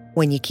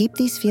 When you keep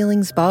these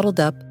feelings bottled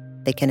up,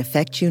 they can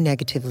affect you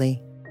negatively.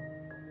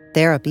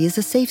 Therapy is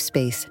a safe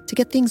space to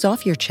get things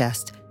off your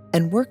chest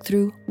and work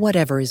through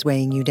whatever is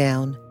weighing you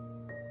down.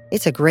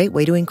 It's a great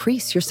way to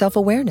increase your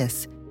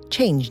self-awareness,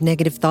 change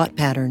negative thought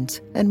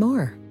patterns, and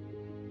more.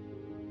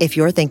 If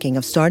you're thinking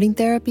of starting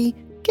therapy,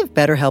 give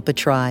BetterHelp a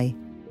try.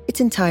 It's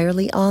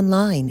entirely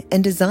online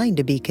and designed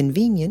to be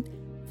convenient,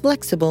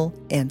 flexible,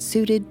 and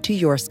suited to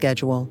your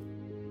schedule.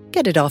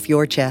 Get it off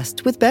your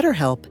chest with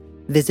BetterHelp.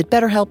 Visit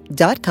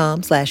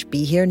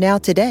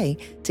BetterHelp.com/BeHereNow today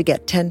to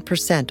get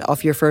 10%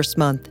 off your first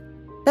month.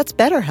 That's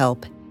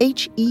BetterHelp,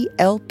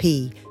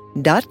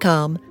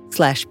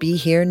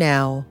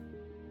 HELP.com/BeHereNow.